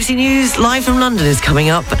 BBC News live from London is coming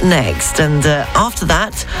up next, and after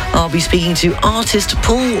that I'll be speaking to artist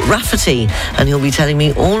Paul Rafferty, and he'll be telling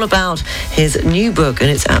me all about his new book,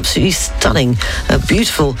 and it's absolutely stunning,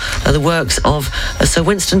 beautiful, the works of Sir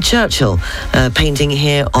Winston Churchill, painting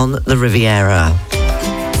here on the Riviera.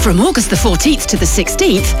 From August the 14th to the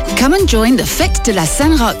 16th, come and join the Fête de la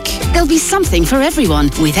Saint-Roch. There'll be something for everyone,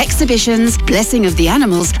 with exhibitions, blessing of the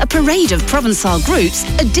animals, a parade of Provençal groups,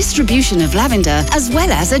 a distribution of lavender, as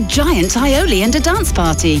well as a giant aioli and a dance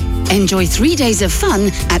party. Enjoy 3 days of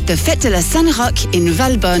fun at the Fête de la Saint-Roch in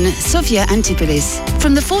Valbonne, Sophia Antipolis,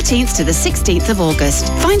 from the 14th to the 16th of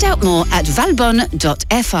August. Find out more at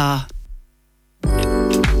valbonne.fr.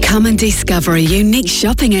 Come and discover a unique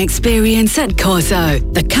shopping experience at Corso,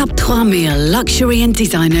 the Cap 3000 luxury and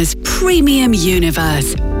designers premium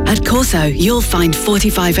universe. At Corso, you'll find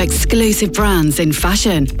 45 exclusive brands in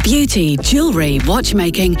fashion, beauty, jewellery,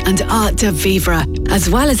 watchmaking and art de vivre, as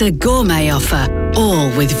well as a gourmet offer, all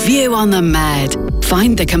with view on the Med.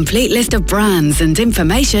 Find the complete list of brands and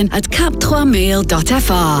information at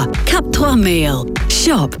cap3000.fr. Cap 3000.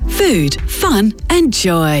 Shop, food, fun and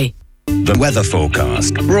joy. The weather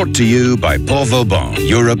forecast brought to you by Port Vauban,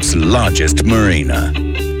 Europe's largest marina.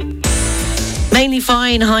 Mainly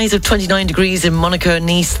fine, highs of 29 degrees in Monaco and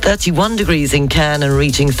Nice, 31 degrees in Cannes and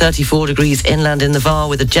reaching 34 degrees inland in the Var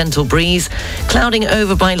with a gentle breeze. Clouding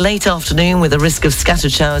over by late afternoon with a risk of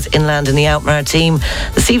scattered showers inland in the Alpes-Maritimes.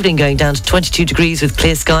 This evening going down to 22 degrees with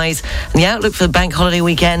clear skies. And the outlook for the bank holiday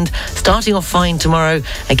weekend, starting off fine tomorrow,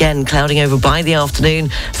 again clouding over by the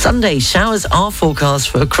afternoon. Sunday, showers are forecast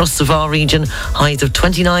for across the Var region, highs of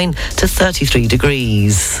 29 to 33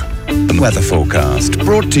 degrees. The weather forecast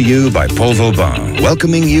brought to you by Port Vauban,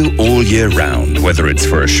 welcoming you all year round, whether it's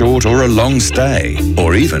for a short or a long stay,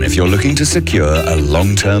 or even if you're looking to secure a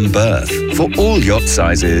long-term berth. For all yacht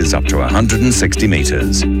sizes up to 160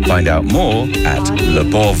 metres. Find out more at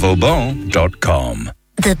leportvauban.com.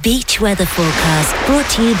 The beach weather forecast brought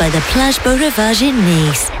to you by the Plage Beau Rivage in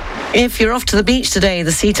Nice. If you're off to the beach today,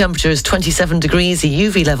 the sea temperature is 27 degrees, the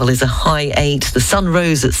UV level is a high 8, the sun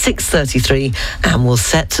rose at 6:33 and will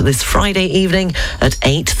set this Friday evening at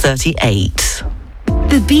 8:38.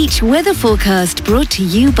 The beach weather forecast brought to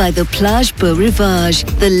you by the Plage Beau Rivage,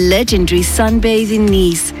 the legendary sunbathe in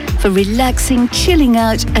Nice. For relaxing, chilling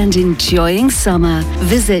out and enjoying summer,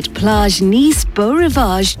 visit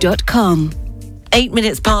plagenicebeuxrivage.com. 8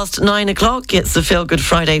 minutes past 9 o'clock. It's the Feel Good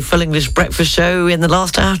Friday Full English Breakfast Show. In the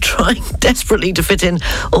last hour, trying desperately to fit in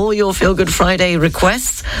all your Feel Good Friday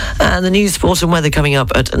requests. And the news, sport and weather coming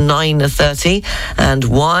up at 9:30. And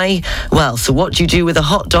why? Well, so what do you do with a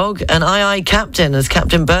hot dog? An aye captain, as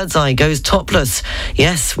Captain Birdseye goes topless.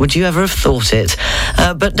 Yes, would you ever have thought it?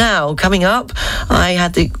 But now, coming up, I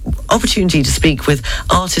had the opportunity to speak with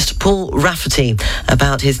artist Paul Rafferty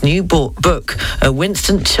about his new book,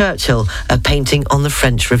 Winston Churchill, a painting on the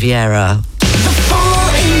French Riviera.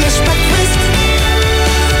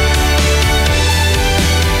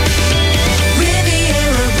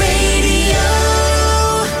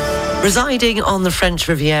 Residing on the French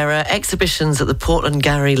Riviera, exhibitions at the Portland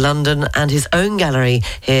Gallery, London, and his own gallery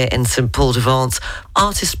here in St Paul de Vence,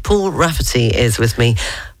 artist Paul Rafferty is with me.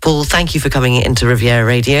 Paul, thank you for coming into Riviera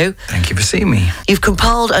Radio. Thank you for seeing me. You've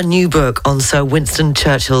compiled a new book on Sir Winston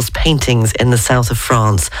Churchill's paintings in the south of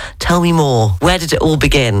France. Tell me more. Where did it all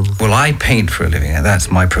begin? Well, I paint for a living. That's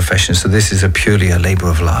my profession. So this is purely a labor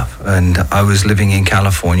of love. And I was living in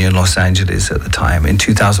California, in Los Angeles at the time. In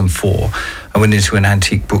 2004, I went into an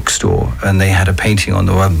antique bookstore and they had a painting on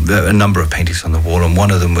a number of paintings on the wall, and one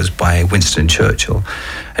of them was by Winston Churchill.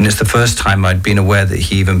 And it's the first time I'd been aware that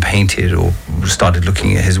he even painted or started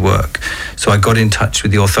looking at his work. So I got in touch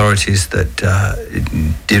with the authorities that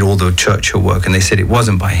did all the Churchill work, and they said it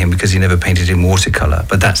wasn't by him because he never painted in watercolor.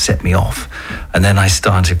 But that set me off. And then I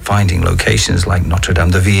started finding locations like Notre-Dame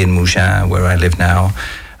de Vie in Mougins, where I live now,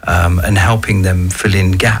 and helping them fill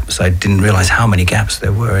in gaps. I didn't realize how many gaps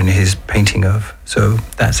there were in his painting of. So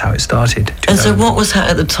that's how it started. And so what was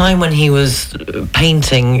at the time when he was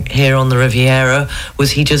painting here on the Riviera?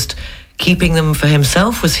 Was he just keeping them for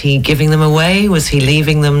himself? Was he giving them away? Was he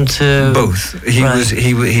leaving them to... Both.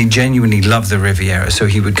 He genuinely loved the Riviera, so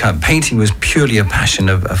he would come. Painting was purely a passion,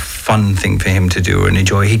 a fun thing for him to do and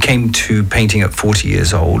enjoy. He came to painting at 40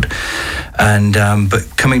 years old, and but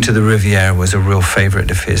coming to the Riviera was a real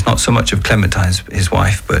favourite of his. Not so much of Clementine, his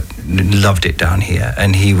wife, but loved it down here,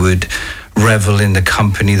 and he would revel in the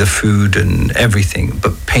company, the food and everything,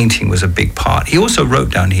 but painting was a big part. He also wrote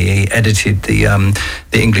down here, he edited the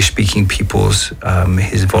English-speaking people's,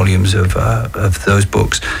 his volumes of those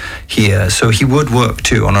books here. So he would work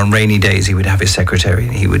too, and on rainy days he would have his secretary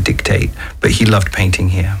and he would dictate, but he loved painting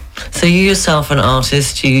here. So you yourself, an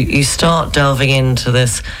artist, you start delving into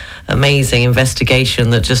this amazing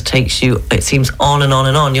investigation that just takes you, it seems, on and on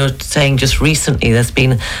and on. You're saying just recently there's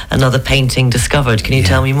been another painting discovered. Can you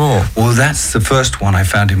tell me more? Well, that's the first one I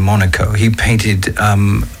found in Monaco. He painted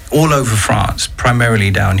all over France,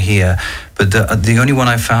 primarily down here. But the only one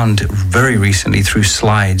I found very recently through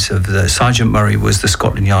slides of Sergeant Murray was the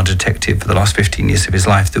Scotland Yard detective for the last 15 years of his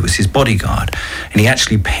life that was his bodyguard. And he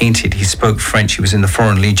actually painted, he spoke French, he was in the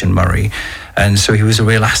Foreign Legion, Murray. And so he was a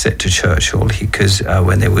real asset to Churchill because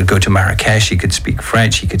when they would go to Marrakesh, he could speak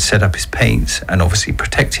French, he could set up his paints and obviously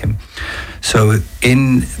protect him. So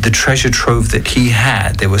in the treasure trove that he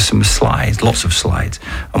had, there were some slides, lots of slides.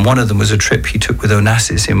 And one of them was a trip he took with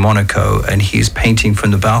Onassis in Monaco, and he's painting from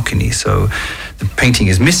the balcony. So the painting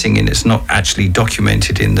is missing and it's not actually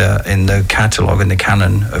documented in the catalogue and the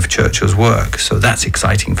canon of Churchill's work. So that's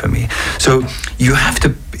exciting for me. So you have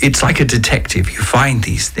to, it's like a detective. You find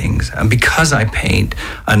these things. And because I paint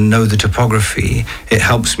and know the topography, it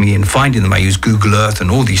helps me in finding them. I use Google Earth and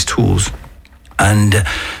all these tools. And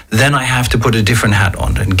then I have to put a different hat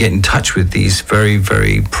on and get in touch with these very,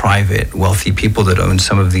 very private, wealthy people that own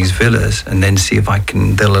some of these villas, and then see if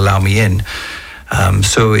they'll allow me in.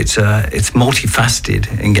 So it's multifaceted.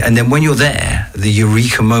 And then when you're there, the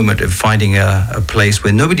eureka moment of finding a place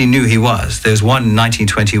where nobody knew he was. There's one in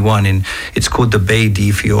 1921, it's called the Bay di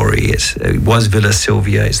Fiori. It was Villa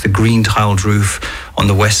Silvia. It's the green tiled roof on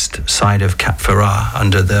the west side of Cap Ferrat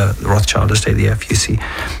under the Rothschild estate, the FUC.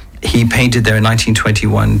 He painted there in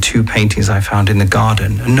 1921 2 paintings I found in the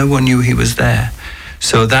garden, and no one knew he was there.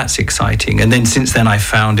 So that's exciting. And then since then I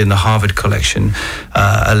found in the Harvard collection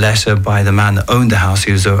a letter by the man that owned the house.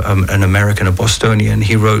 He was an American, a Bostonian.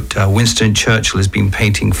 He wrote, Winston Churchill has been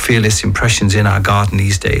painting fearless impressions in our garden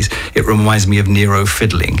these days. It reminds me of Nero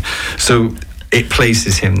fiddling. So it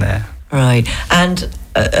places him there. Right. And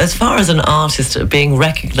as far as an artist being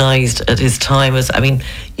recognised at his time,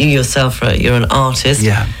 you yourself, you're an artist.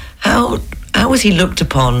 Yeah. How was he looked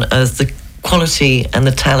upon as the quality and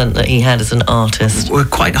the talent that he had as an artist? Well,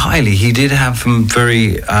 quite highly. He did have some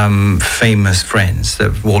very famous friends,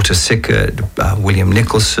 Walter Sickert, William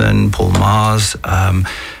Nicholson, Paul Mars,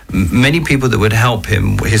 many people that would help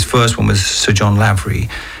him. His first one was Sir John Lavery.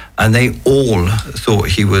 And they all thought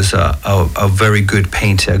he was a very good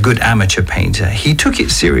painter, a good amateur painter. He took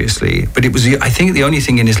it seriously, but it was, I think, the only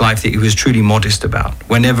thing in his life that he was truly modest about.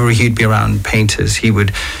 Whenever he'd be around painters, he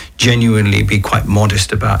would genuinely be quite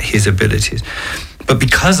modest about his abilities. But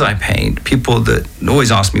because I paint, people that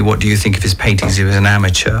always ask me, what do you think of his paintings? He was an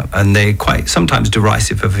amateur, and they're quite sometimes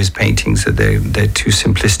derisive of his paintings, that they're too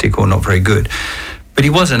simplistic or not very good. But he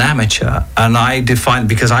was an amateur, and I define,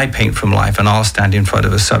 because I paint from life and I'll stand in front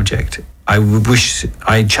of a subject, I wish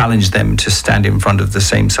I challenged them to stand in front of the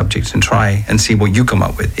same subject and try and see what you come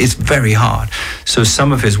up with. It's very hard. So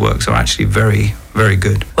some of his works are actually very, very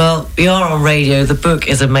good. Well, we are on radio. The book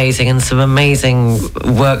is amazing, and some amazing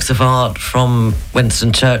works of art from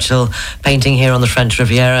Winston Churchill painting here on the French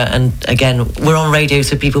Riviera. And again, we're on radio,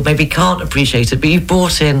 so people maybe can't appreciate it, but you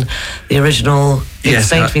brought in the original.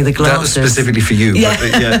 Explain to me the glasses. That was specifically for you. Yeah.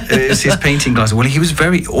 But it's his painting glasses. Well, he was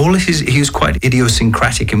he was quite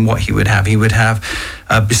idiosyncratic in what he would have. He would have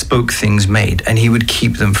bespoke things made, and he would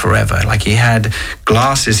keep them forever. Like he had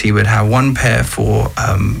glasses, he would have one pair for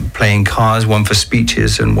playing cards, one for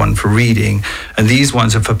speeches, and one for reading. And these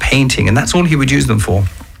ones are for painting, and that's all he would use them for.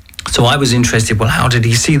 So I was interested, well, how did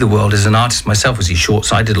he see the world as an artist myself? Was he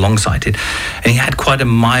short-sighted, long-sighted? And he had quite a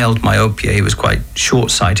mild myopia. He was quite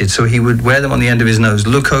short-sighted. So he would wear them on the end of his nose,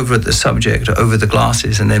 look over at the subject, over the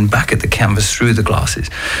glasses, and then back at the canvas through the glasses.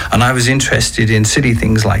 And I was interested in silly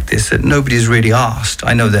things like this that nobody's really asked.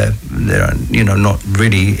 I know they're not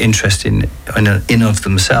really interested in of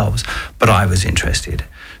themselves, but I was interested.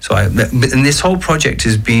 So and this whole project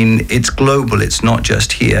it's global, it's not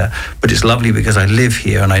just here, but it's lovely because I live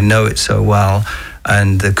here and I know it so well.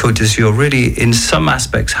 And the Côte d'Azur really, in some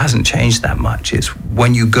aspects, hasn't changed that much. It's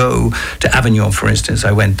when you go to Avignon, for instance,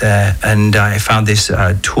 I went there and I found this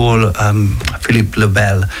Tour Philippe le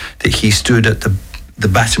Bel, that he stood at the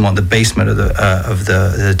bâtiment, the basement of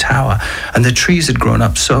the tower, and the trees had grown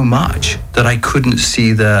up so much that I couldn't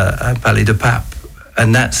see the Palais de Pape.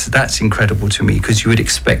 And that's incredible to me, because you would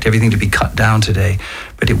expect everything to be cut down today,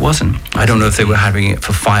 but it wasn't. I don't know if they were having it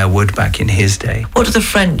for firewood back in his day. What does the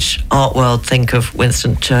French art world think of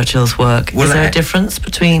Winston Churchill's work? Well, is there a difference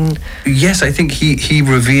between... Yes, I think he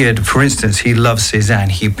revered, for instance, he loved Cézanne.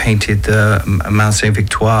 He painted the Mount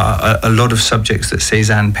Saint-Victoire, a lot of subjects that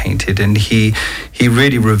Cézanne painted, and he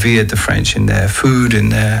really revered the French in their food and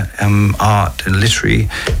their art and literary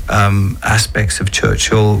aspects of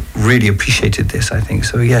Churchill. Really appreciated this, I think.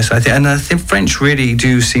 So yes, I think French really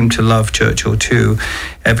do seem to love Churchill too.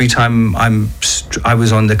 Every time I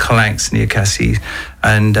was on the Calanques near Cassis,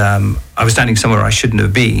 and I was standing somewhere I shouldn't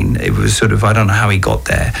have been. It was sort of, I don't know how he got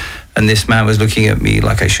there. And this man was looking at me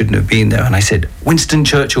like I shouldn't have been there. And I said, Winston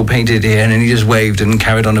Churchill painted here. And then he just waved and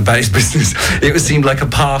carried on about his business. It seemed like a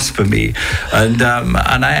pass for me. And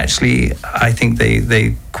I think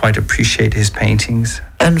they quite appreciate his paintings.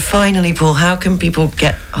 And finally, Paul, how can people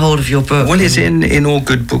get hold of your book? Well, it's in all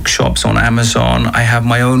good bookshops, on Amazon. I have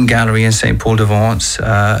my own gallery in St. Paul de Vence,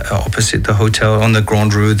 opposite the hotel on the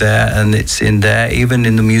Grande Rue there, and it's in there, even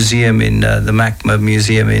in the museum, in the MACMA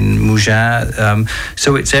Museum in Mougins.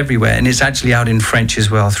 So it's everywhere, and it's actually out in French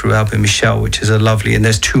as well through Albin Michel, which is a lovely, and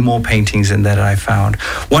there's 2 more paintings in there that I found.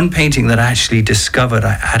 One painting that I actually discovered,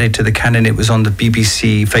 I added to the canon, it was on the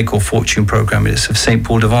BBC Fake or Fortune programme. It's of St.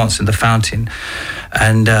 Paul de Vence in the fountain.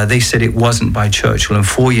 And they said it wasn't by Churchill. And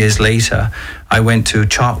 4 years later, I went to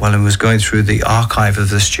Chartwell and was going through the archive of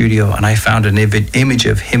the studio, and I found an image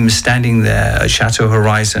of him standing there at Chateau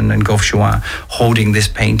Horizon in Goff-Chouin holding this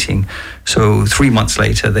painting. So 3 months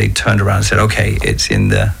later, they turned around and said, okay, it's in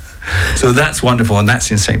there. So that's wonderful, and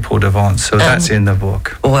that's in St. Paul de Vence. So that's in the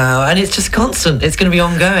book. Wow, and it's just constant. It's going to be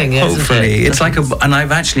ongoing, isn't Hopefully. it? It's like and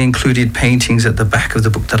I've actually included paintings at the back of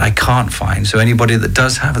the book that I can't find. So anybody that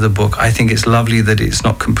does have the book, I think it's lovely that it's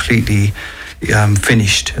not completely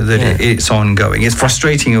finished, that it's ongoing. It's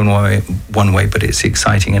frustrating in one way, but it's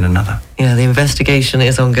exciting in another. Yeah, the investigation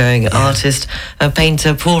is ongoing. Artist,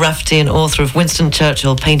 painter Paul Rafferty, and author of Winston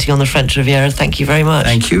Churchill, Painting on the French Riviera. Thank you very much.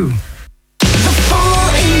 Thank you.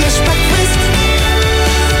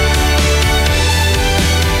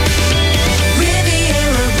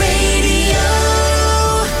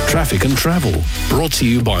 Traffic and travel, brought to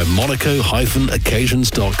you by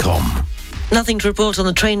Monaco-occasions.com. Nothing to report on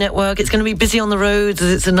the train network. It's going to be busy on the roads.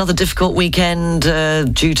 It's another difficult weekend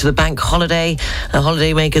due to the bank holiday.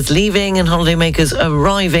 Holidaymakers leaving and holidaymakers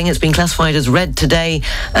arriving. It's been classified as red today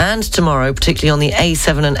and tomorrow, particularly on the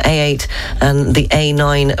A7 and A8 and the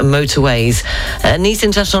A9 motorways. Nice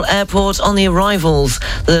International Airport on the arrivals.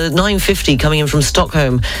 The 950 coming in from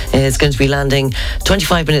Stockholm is going to be landing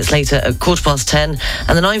 25 minutes later at 10:15.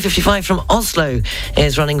 And the 955 from Oslo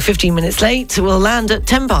is running 15 minutes late. Will land at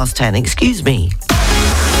 10:10. Excuse me.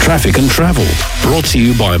 Traffic and travel, brought to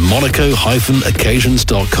you by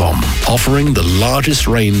Monaco-occasions.com, offering the largest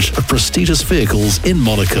range of prestigious vehicles in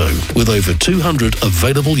Monaco, with over 200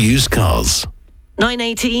 available used cars.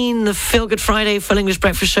 9:18, the Feel Good Friday Full English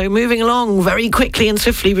Breakfast Show, moving along very quickly and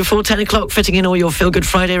swiftly before 10 o'clock, fitting in all your Feel Good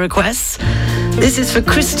Friday requests. This is for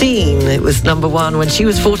Christine. It was number 1 when she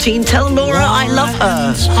was 14. Tell Laura I love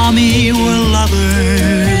her. Tommy were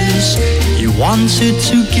lovers. He wanted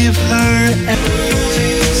to give her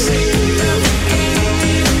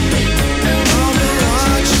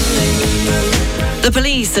The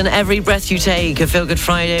Police and Every Breath You Take, a Feel Good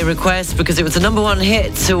Friday request because it was the number 1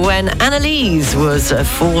 hit when Annalise was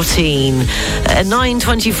 14. At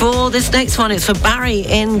 9:24, this next one is for Barry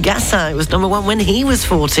in Gassa. It was number 1 when he was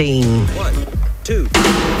 14. 1, 2.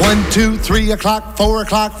 1, 2, 3 o'clock, 4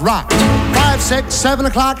 o'clock, rock. 5, 6, 7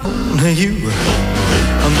 o'clock.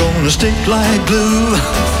 I'm gonna stick like glue.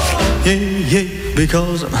 Yeah,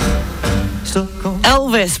 because I'm stuck on.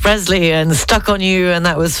 Elvis Presley and Stuck on You, and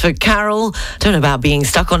that was for Carol. Don't know about being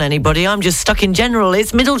stuck on anybody. I'm just stuck in general.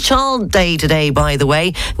 It's Middle Child Day today, by the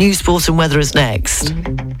way. News, sport and weather is next.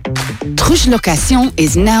 Trouche Location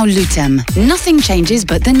is now Lutem. Nothing changes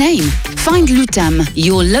but the name. Find Lutem,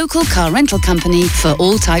 your local car rental company for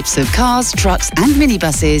all types of cars, trucks and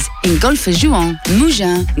minibuses in Golfe-Juan,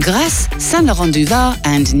 Mougins, Grasse, Saint-Laurent-du-Var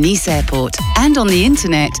and Nice Airport. And on the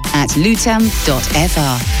internet at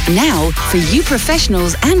lutem.fr. Now, for you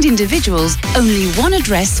professionals and individuals, only one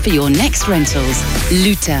address for your next rentals.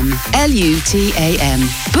 Lutem. Lutam.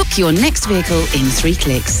 Book your next vehicle in 3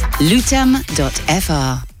 clicks.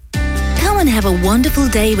 lutem.fr. Come and have a wonderful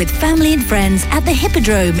day with family and friends at the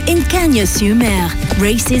Hippodrome in Cagnes-sur-Mer.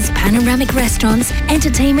 Races, panoramic restaurants,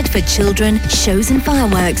 entertainment for children, shows and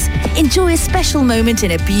fireworks. Enjoy a special moment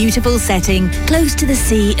in a beautiful setting, close to the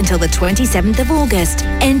sea until the 27th of August.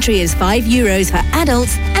 Entry is €5 for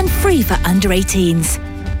adults and free for under 18s.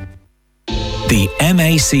 The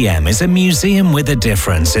MACM is a museum with a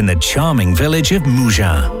difference in the charming village of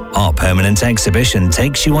Mougins. Our permanent exhibition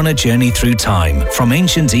takes you on a journey through time, from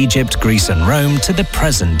ancient Egypt, Greece and Rome to the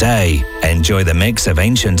present day. Enjoy the mix of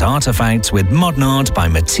ancient artifacts with modern art by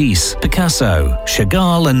Matisse, Picasso,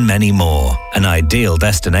 Chagall and many more. An ideal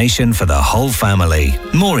destination for the whole family.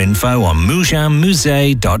 More info on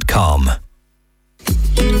mouginsmusee.com.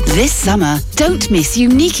 This summer, don't miss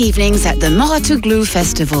unique evenings at the Mouratoglou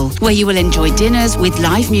Festival, where you will enjoy dinners with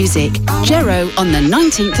live music, Gero on the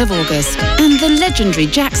 19th of August, and the legendary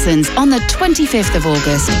Jacksons on the 25th of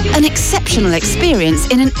August. An exceptional experience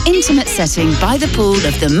in an intimate setting by the pool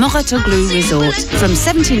of the Mouratoglou Resort, from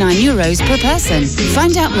 €79 per person.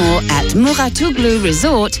 Find out more at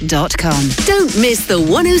mouratoglouresort.com. Don't miss the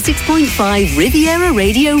 106.5 Riviera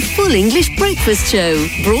Radio Full English Breakfast Show,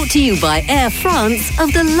 brought to you by Air France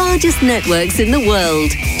of the largest networks in the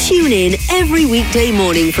world. Tune in every weekday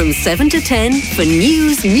morning from 7 to 10 for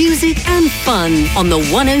news, music and fun on the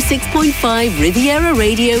 106.5 Riviera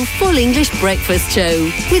Radio Full English Breakfast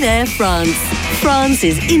Show with Air France. France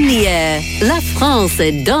is in the air. La France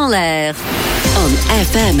est dans l'air. On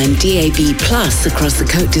FM and DAB Plus across the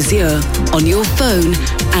Côte d'Azur, on your phone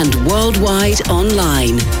and worldwide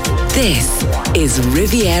online. This is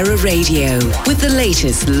Riviera Radio with the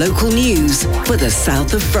latest local news for the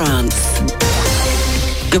south of France.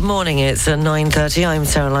 Good morning, it's 9:30. I'm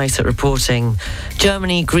Sarah Lysett reporting.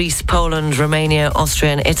 Germany, Greece, Poland, Romania,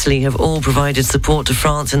 Austria and Italy have all provided support to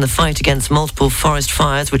France in the fight against multiple forest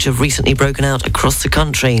fires which have recently broken out across the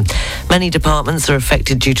country. Many departments are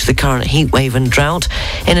affected due to the current heat wave and drought.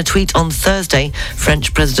 In a tweet on Thursday,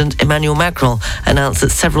 French President Emmanuel Macron announced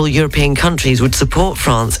that several European countries would support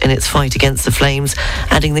France in its fight against the flames,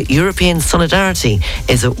 adding that European solidarity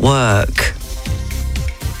is at work.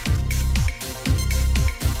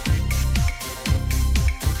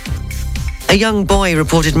 A young boy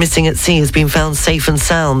reported missing at sea has been found safe and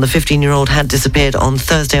sound. The 15-year-old had disappeared on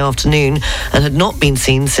Thursday afternoon and had not been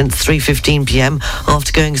seen since 3:15 p.m.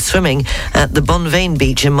 after going swimming at the Bonneveine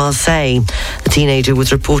beach in Marseille. The teenager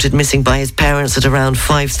was reported missing by his parents at around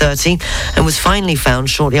 5:30 and was finally found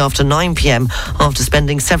shortly after 9 p.m. after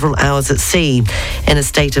spending several hours at sea. In a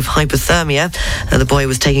state of hypothermia, the boy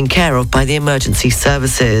was taken care of by the emergency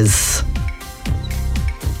services.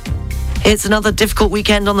 It's another difficult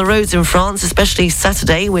weekend on the roads in France, especially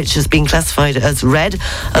Saturday, which has been classified as red.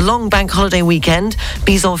 A long bank holiday weekend.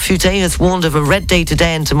 Bison Futé has warned of a red day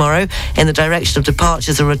today and tomorrow in the direction of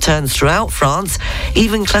departures and returns throughout France,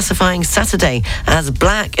 even classifying Saturday as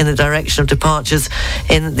black in the direction of departures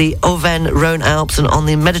in the Auvergne-Rhône Alps and on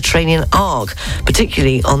the Mediterranean arc,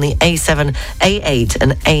 particularly on the A7, A8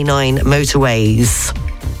 and A9 motorways.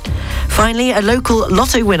 Finally, a local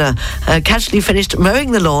lotto winner casually finished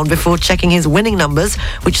mowing the lawn before checking his winning numbers,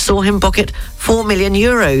 which saw him pocket €4 million.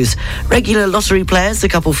 Regular lottery players, the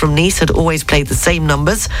couple from Nice, had always played the same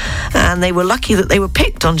numbers, and they were lucky that they were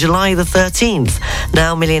picked on July the 13th.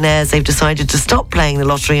 Now millionaires, they've decided to stop playing the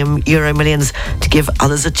lottery and Euro Millions to give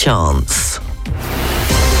others a chance.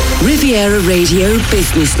 Riviera Radio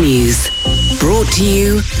Business News, brought to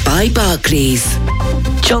you by Barclays.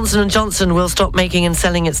 Johnson & Johnson will stop making and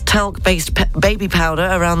selling its talc-based baby powder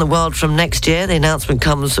around the world from next year. The announcement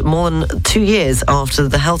comes more than 2 years after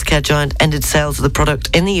the healthcare giant ended sales of the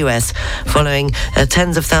product in the US following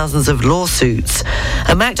tens of thousands of lawsuits.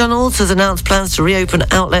 McDonald's has announced plans to reopen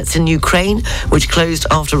outlets in Ukraine, which closed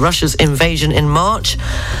after Russia's invasion in March.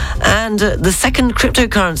 And the second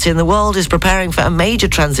cryptocurrency in the world is preparing for a major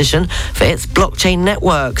transition for its blockchain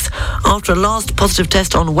networks. After a last positive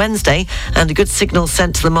test on Wednesday and a good signal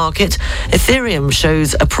sent to the market, Ethereum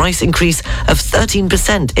shows a price increase of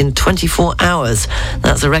 13% in 24 hours.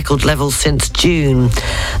 That's a record level since June.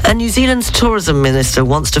 And New Zealand's tourism minister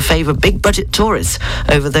wants to favour big budget tourists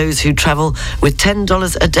over those who travel with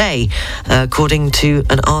 $10 a day, according to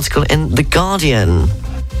an article in The Guardian.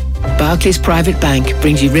 Barclays Private Bank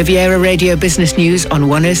brings you Riviera Radio Business News on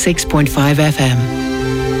 106.5 FM.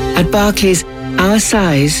 At Barclays, our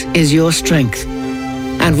size is your strength.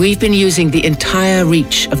 And we've been using the entire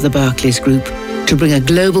reach of the Barclays Group to bring a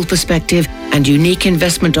global perspective and unique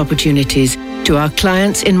investment opportunities to our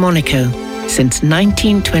clients in Monaco since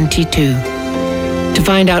 1922. To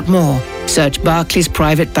find out more, search Barclays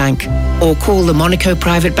Private Bank or call the Monaco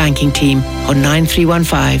Private Banking Team on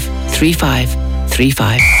 9315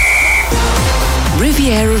 3535.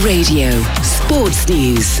 Riviera Radio Sports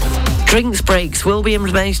News. Drinks breaks will be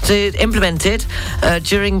implemented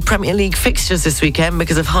during Premier League fixtures this weekend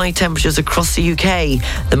because of high temperatures across the UK.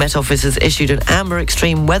 The Met Office has issued an amber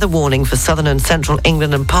extreme weather warning for southern and central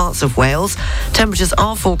England and parts of Wales. Temperatures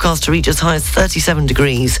are forecast to reach as high as 37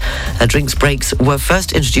 degrees. Drinks breaks were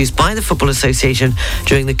first introduced by the Football Association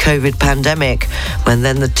during the COVID pandemic, when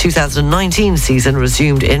then the 2019 season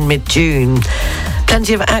resumed in mid-June.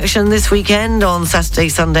 Plenty of action this weekend on Saturday,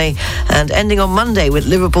 Sunday and ending on Monday with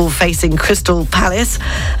Liverpool facing Crystal Palace.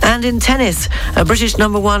 And in tennis, British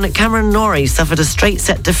number one Cameron Norrie suffered a straight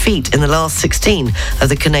set defeat in the last 16 of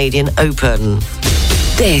the Canadian Open.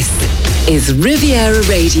 This is Riviera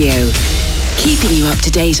Radio, keeping you up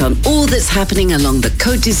to date on all that's happening along the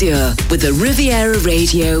Côte d'Azur with the Riviera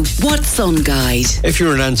Radio What's On Guide. If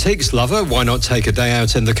you're an antiques lover, why not take a day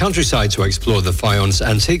out in the countryside to explore the Fayence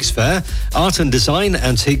Antiques Fair? Art and design,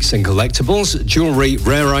 antiques and collectibles, jewellery,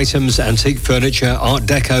 rare items, antique furniture, art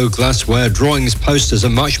deco, glassware, drawings, posters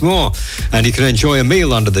and much more. And you can enjoy a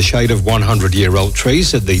meal under the shade of 100-year-old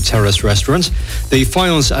trees at the Terrace Restaurant. The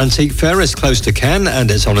Fayence Antique Fair is close to Cannes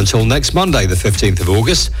and it's on until next Monday, the 15th of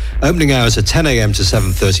August. Opening hours are 10 a.m. to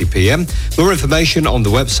 7:30 p.m. More information on the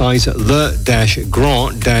website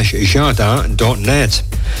le-grand-jardin.net.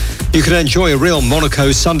 You can enjoy a real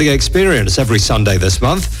Monaco Sunday experience every Sunday this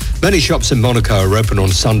month. Many shops in Monaco are open on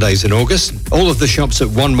Sundays in August. All of the shops at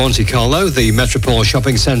One Monte Carlo, the Metropole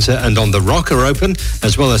Shopping Centre and on the Rock are open,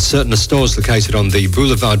 as well as certain stores located on the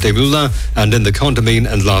Boulevard des Moulins and in the Condamine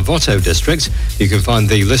and La Voto district. You can find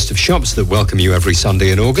the list of shops that welcome you every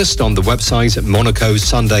Sunday in August on the website at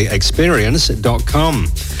monacoSundayExperience.com.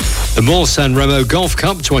 The Mall San Remo Golf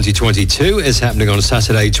Cup 2022 is happening on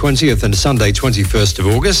Saturday 20th and Sunday 21st of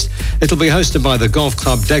August. It'll be hosted by the Golf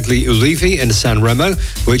Club degli Ulivi in San Remo,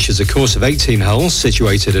 which is a course of 18 holes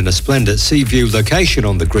situated in a splendid sea view location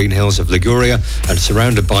on the green hills of Liguria and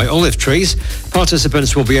surrounded by olive trees.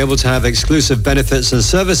 Participants will be able to have exclusive benefits and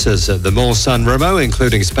services at the Mall San Remo,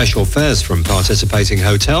 including special fares from participating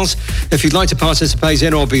hotels. If you'd like to participate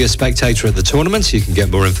in or be a spectator at the tournament, you can get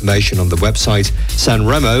more information on the website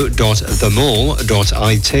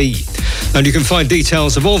sanremo.themall.it. And you can find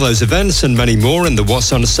details of all those events and many more in the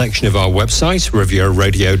What's On section of our website,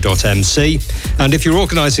 rivieradio.mc. And if you're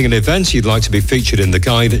organising an event you'd like to be featured in the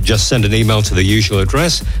guide, just send an email to the usual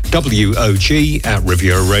address,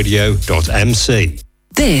 wog@rivieradio.mc.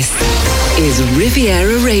 This is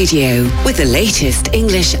Riviera Radio with the latest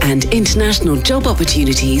English and international job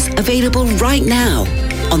opportunities available right now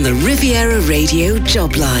on the Riviera Radio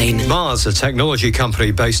job line. Mars, a technology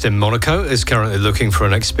company based in Monaco, is currently looking for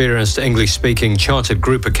an experienced English-speaking chartered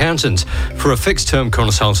group accountant for a fixed-term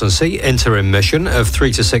consultancy interim mission of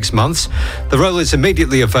 3 to 6 months. The role is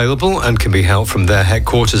immediately available and can be held from their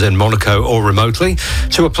headquarters in Monaco or remotely.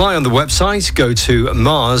 To apply on the website, go to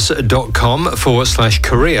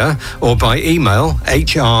mars.com/career or by email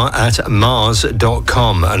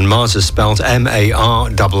hr@mars.com, and Mars is spelled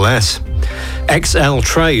MARSS.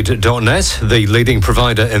 XLTrade.net, the leading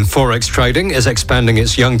provider in Forex trading, is expanding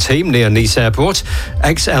its young team near Nice Airport.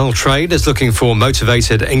 XL Trade is looking for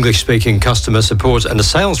motivated English-speaking customer support and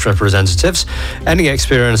sales representatives. Any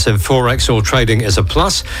experience in Forex or trading is a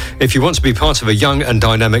plus. If you want to be part of a young and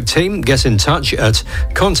dynamic team, get in touch at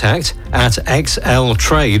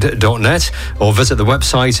contact@xltrade.net or visit the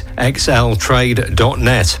website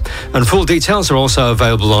xltrade.net. And full details are also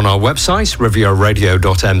available on our website,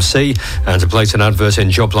 rivieradio.mc. And to place an advert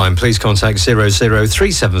in Jobline, please contact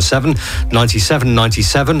 00377 97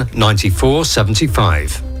 97 94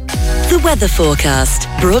 75. The weather forecast,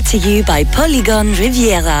 brought to you by Polygon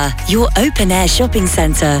Riviera, your open-air shopping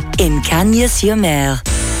centre in Cagnes-sur-Mer.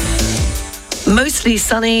 Mostly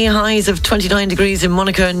sunny, highs of 29 degrees in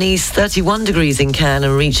Monaco and Nice, 31 degrees in Cannes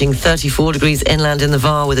and reaching 34 degrees inland in the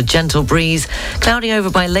Var with a gentle breeze. Clouding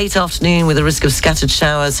over by late afternoon with a risk of scattered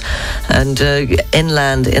showers and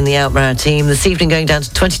inland in the Alpes-Maritimes. This evening going down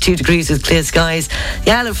to 22 degrees with clear skies.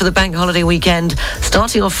 The outlook for the bank holiday weekend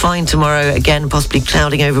starting off fine tomorrow, again possibly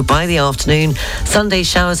clouding over by the afternoon. Sunday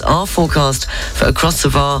showers are forecast for across the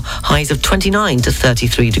Var, highs of 29 to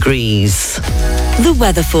 33 degrees. The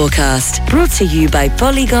weather forecast, brought to you by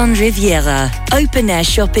Polygon Riviera, open-air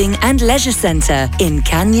shopping and leisure centre in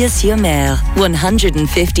Cagnes-sur-Mer.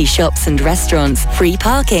 150 shops and restaurants, free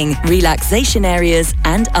parking, relaxation areas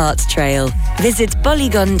and art trail. Visit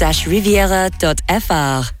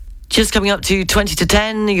polygon-riviera.fr. Just coming up to 20 to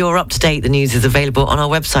 10, you're up to date. The news is available on our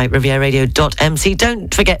website, rivieradio.mc.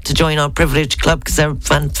 Don't forget to join our Privilege Club because there are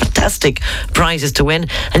fantastic prizes to win.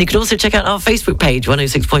 And you can also check out our Facebook page,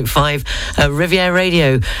 106.5 Riviera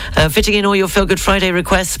Radio. Fitting in all your Feel Good Friday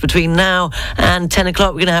requests between now and 10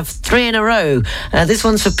 o'clock. We're going to have 3 in a row. This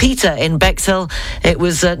one's for Peter in Bexhill. It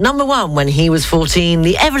was number 1 when he was 14,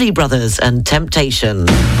 the Everly Brothers and Temptation.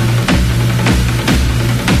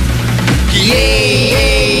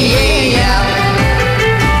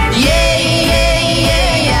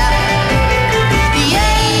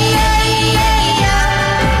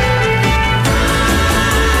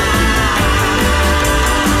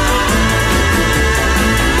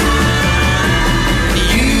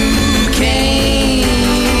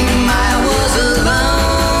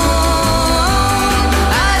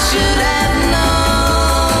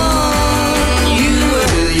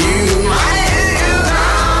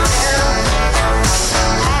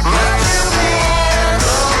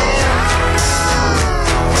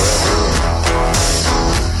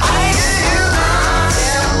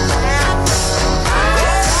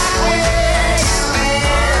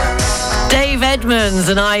 Edmonds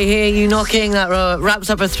and I Hear You Knocking. That wraps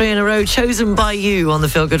up a 3 in a row chosen by you on the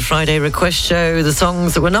Feel Good Friday request show. The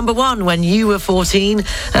songs that were number 1 when you were 14,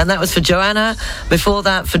 and that was for Joanna. Before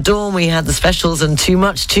that, for Dawn, we had the specials and Too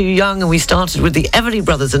Much Too Young, and we started with the Everly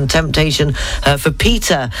Brothers and Temptation for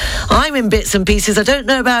Peter. I'm in bits and pieces. I don't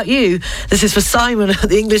know about you. This is for Simon at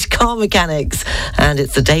the English Car Mechanics, and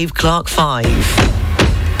it's the Dave Clark 5.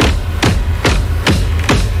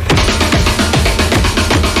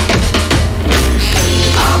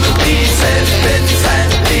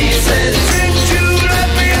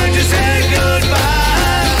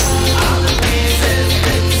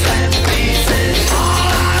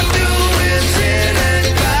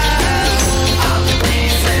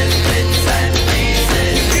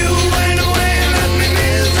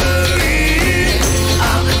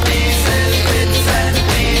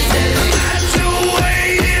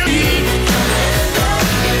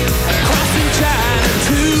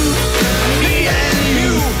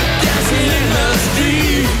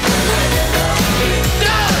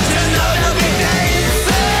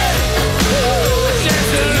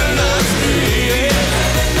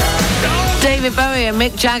 Bowie and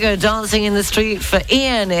Mick Jagger dancing in the street for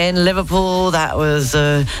Ian in Liverpool. That was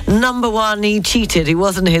number 1. He cheated. It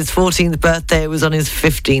wasn't his 14th birthday. It was on his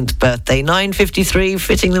 15th birthday. 9:53,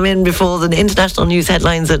 fitting them in before the international news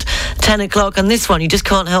headlines at 10 o'clock. And this one, you just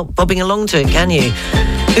can't help bobbing along to it, can you?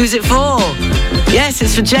 Who's it for? Yes,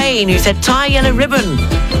 it's for Jane, who said, tie yellow ribbon.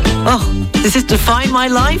 Oh, does this define my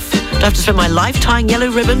life? Do I have to spend my life tying yellow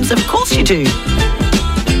ribbons? Of course you do.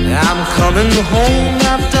 I'm coming home,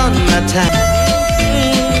 I've done my time.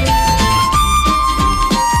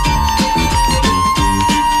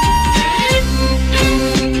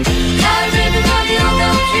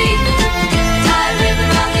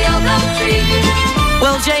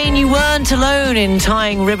 Well, Jane, you weren't alone in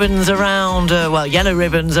tying ribbons around, yellow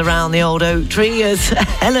ribbons around the old oak tree, as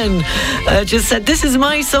Helen just said, this is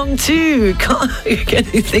my song too. Can't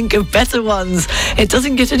you think of better ones? It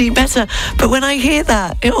doesn't get any better. But when I hear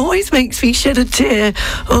that, it always makes me shed a tear.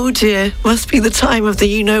 Oh dear, must be the time of the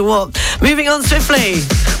you-know-what. Moving on swiftly.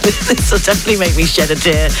 This will definitely make me shed a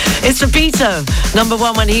tear. It's for Peter, number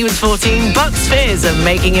 1 when he was 14, Bucks Fizz and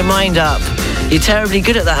Making Your Mind Up. You're terribly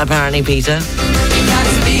good at that, apparently, Peter. You gotta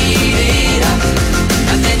speed it up,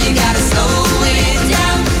 and then you gotta slow it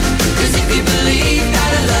down. 'Cause if you believe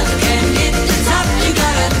that a love can hit the top, you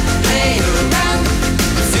gotta play around.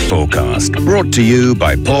 Forecast brought to you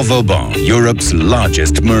by Port Vauban, Europe's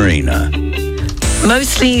largest marina.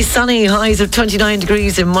 Mostly sunny, highs of 29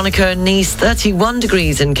 degrees in Monaco and Nice, 31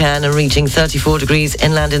 degrees in Cannes and reaching 34 degrees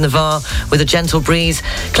inland in the Var with a gentle breeze.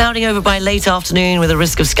 Clouding over by late afternoon with a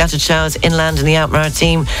risk of scattered showers inland in the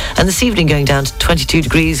Alpes-Maritimes, and this evening going down to 22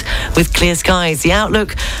 degrees with clear skies. The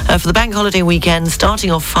outlook for the bank holiday weekend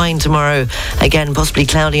starting off fine tomorrow. Again, possibly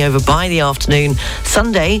clouding over by the afternoon.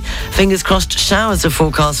 Sunday, fingers crossed, showers are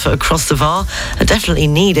forecast for across the Var. I definitely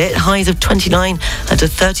need it. Highs of 29 to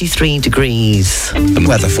 33 degrees. The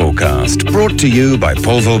weather forecast brought to you by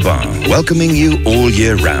Port Vauban, welcoming you all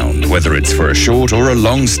year round, whether it's for a short or a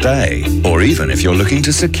long stay, or even if you're looking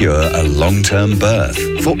to secure a long-term berth.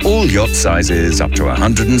 For all yacht sizes up to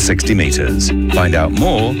 160 metres. Find out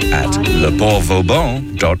more at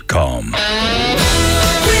leportvauban.com.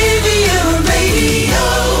 Riviera Radio.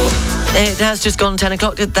 It has just gone 10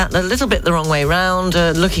 o'clock. Did that a little bit the wrong way round.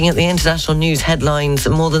 Looking at the international news headlines,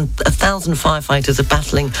 more than 1,000 firefighters are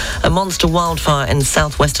battling a monster wildfire in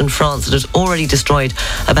southwestern France that has already destroyed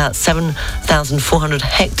about 7,400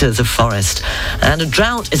 hectares of forest. And a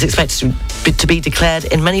drought is expected to be declared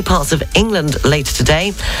in many parts of England later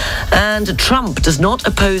today. And Trump does not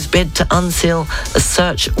oppose bid to unseal a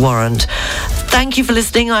search warrant. Thank you for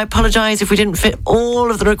listening. I apologise if we didn't fit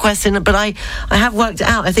all of the requests in, but I have worked it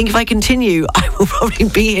out. I think if I continue, I will probably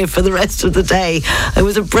be here for the rest of the day. It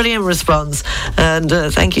was a brilliant response, and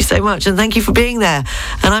thank you so much, and thank you for being there.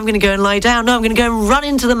 And I'm going to go and lie down. No, I'm going to go and run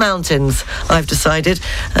into the mountains, I've decided,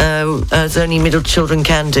 as only middle children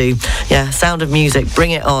can do. Yeah, Sound of Music,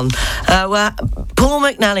 bring it on. Well, Paul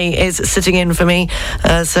McNally is sitting in for me,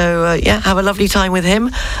 so have a lovely time with him,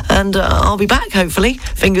 and I'll be back, hopefully.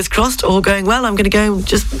 Fingers crossed, all going well. I'm going to go and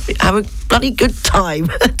just have a bloody good time.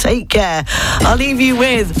 Take care. I'll leave you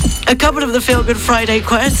with a couple of the Feel Good Friday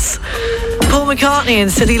quests. Paul McCartney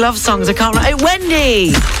and Silly Love Songs. I can't remember.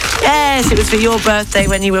 Wendy! Yes, it was for your birthday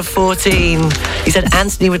when you were 14. He said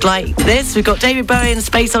Anthony would like this. We've got David Bowie and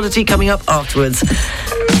Space Oddity coming up afterwards.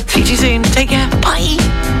 See you soon. Take care. Bye.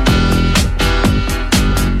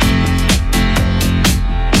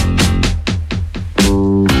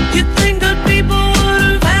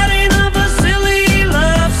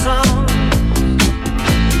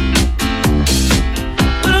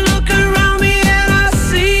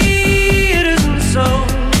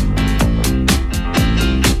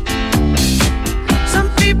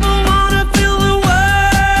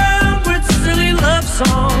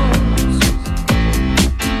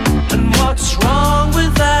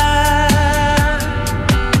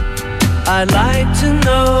 I'd like to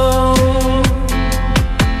know,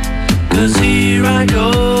 'cause here I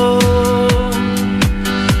go.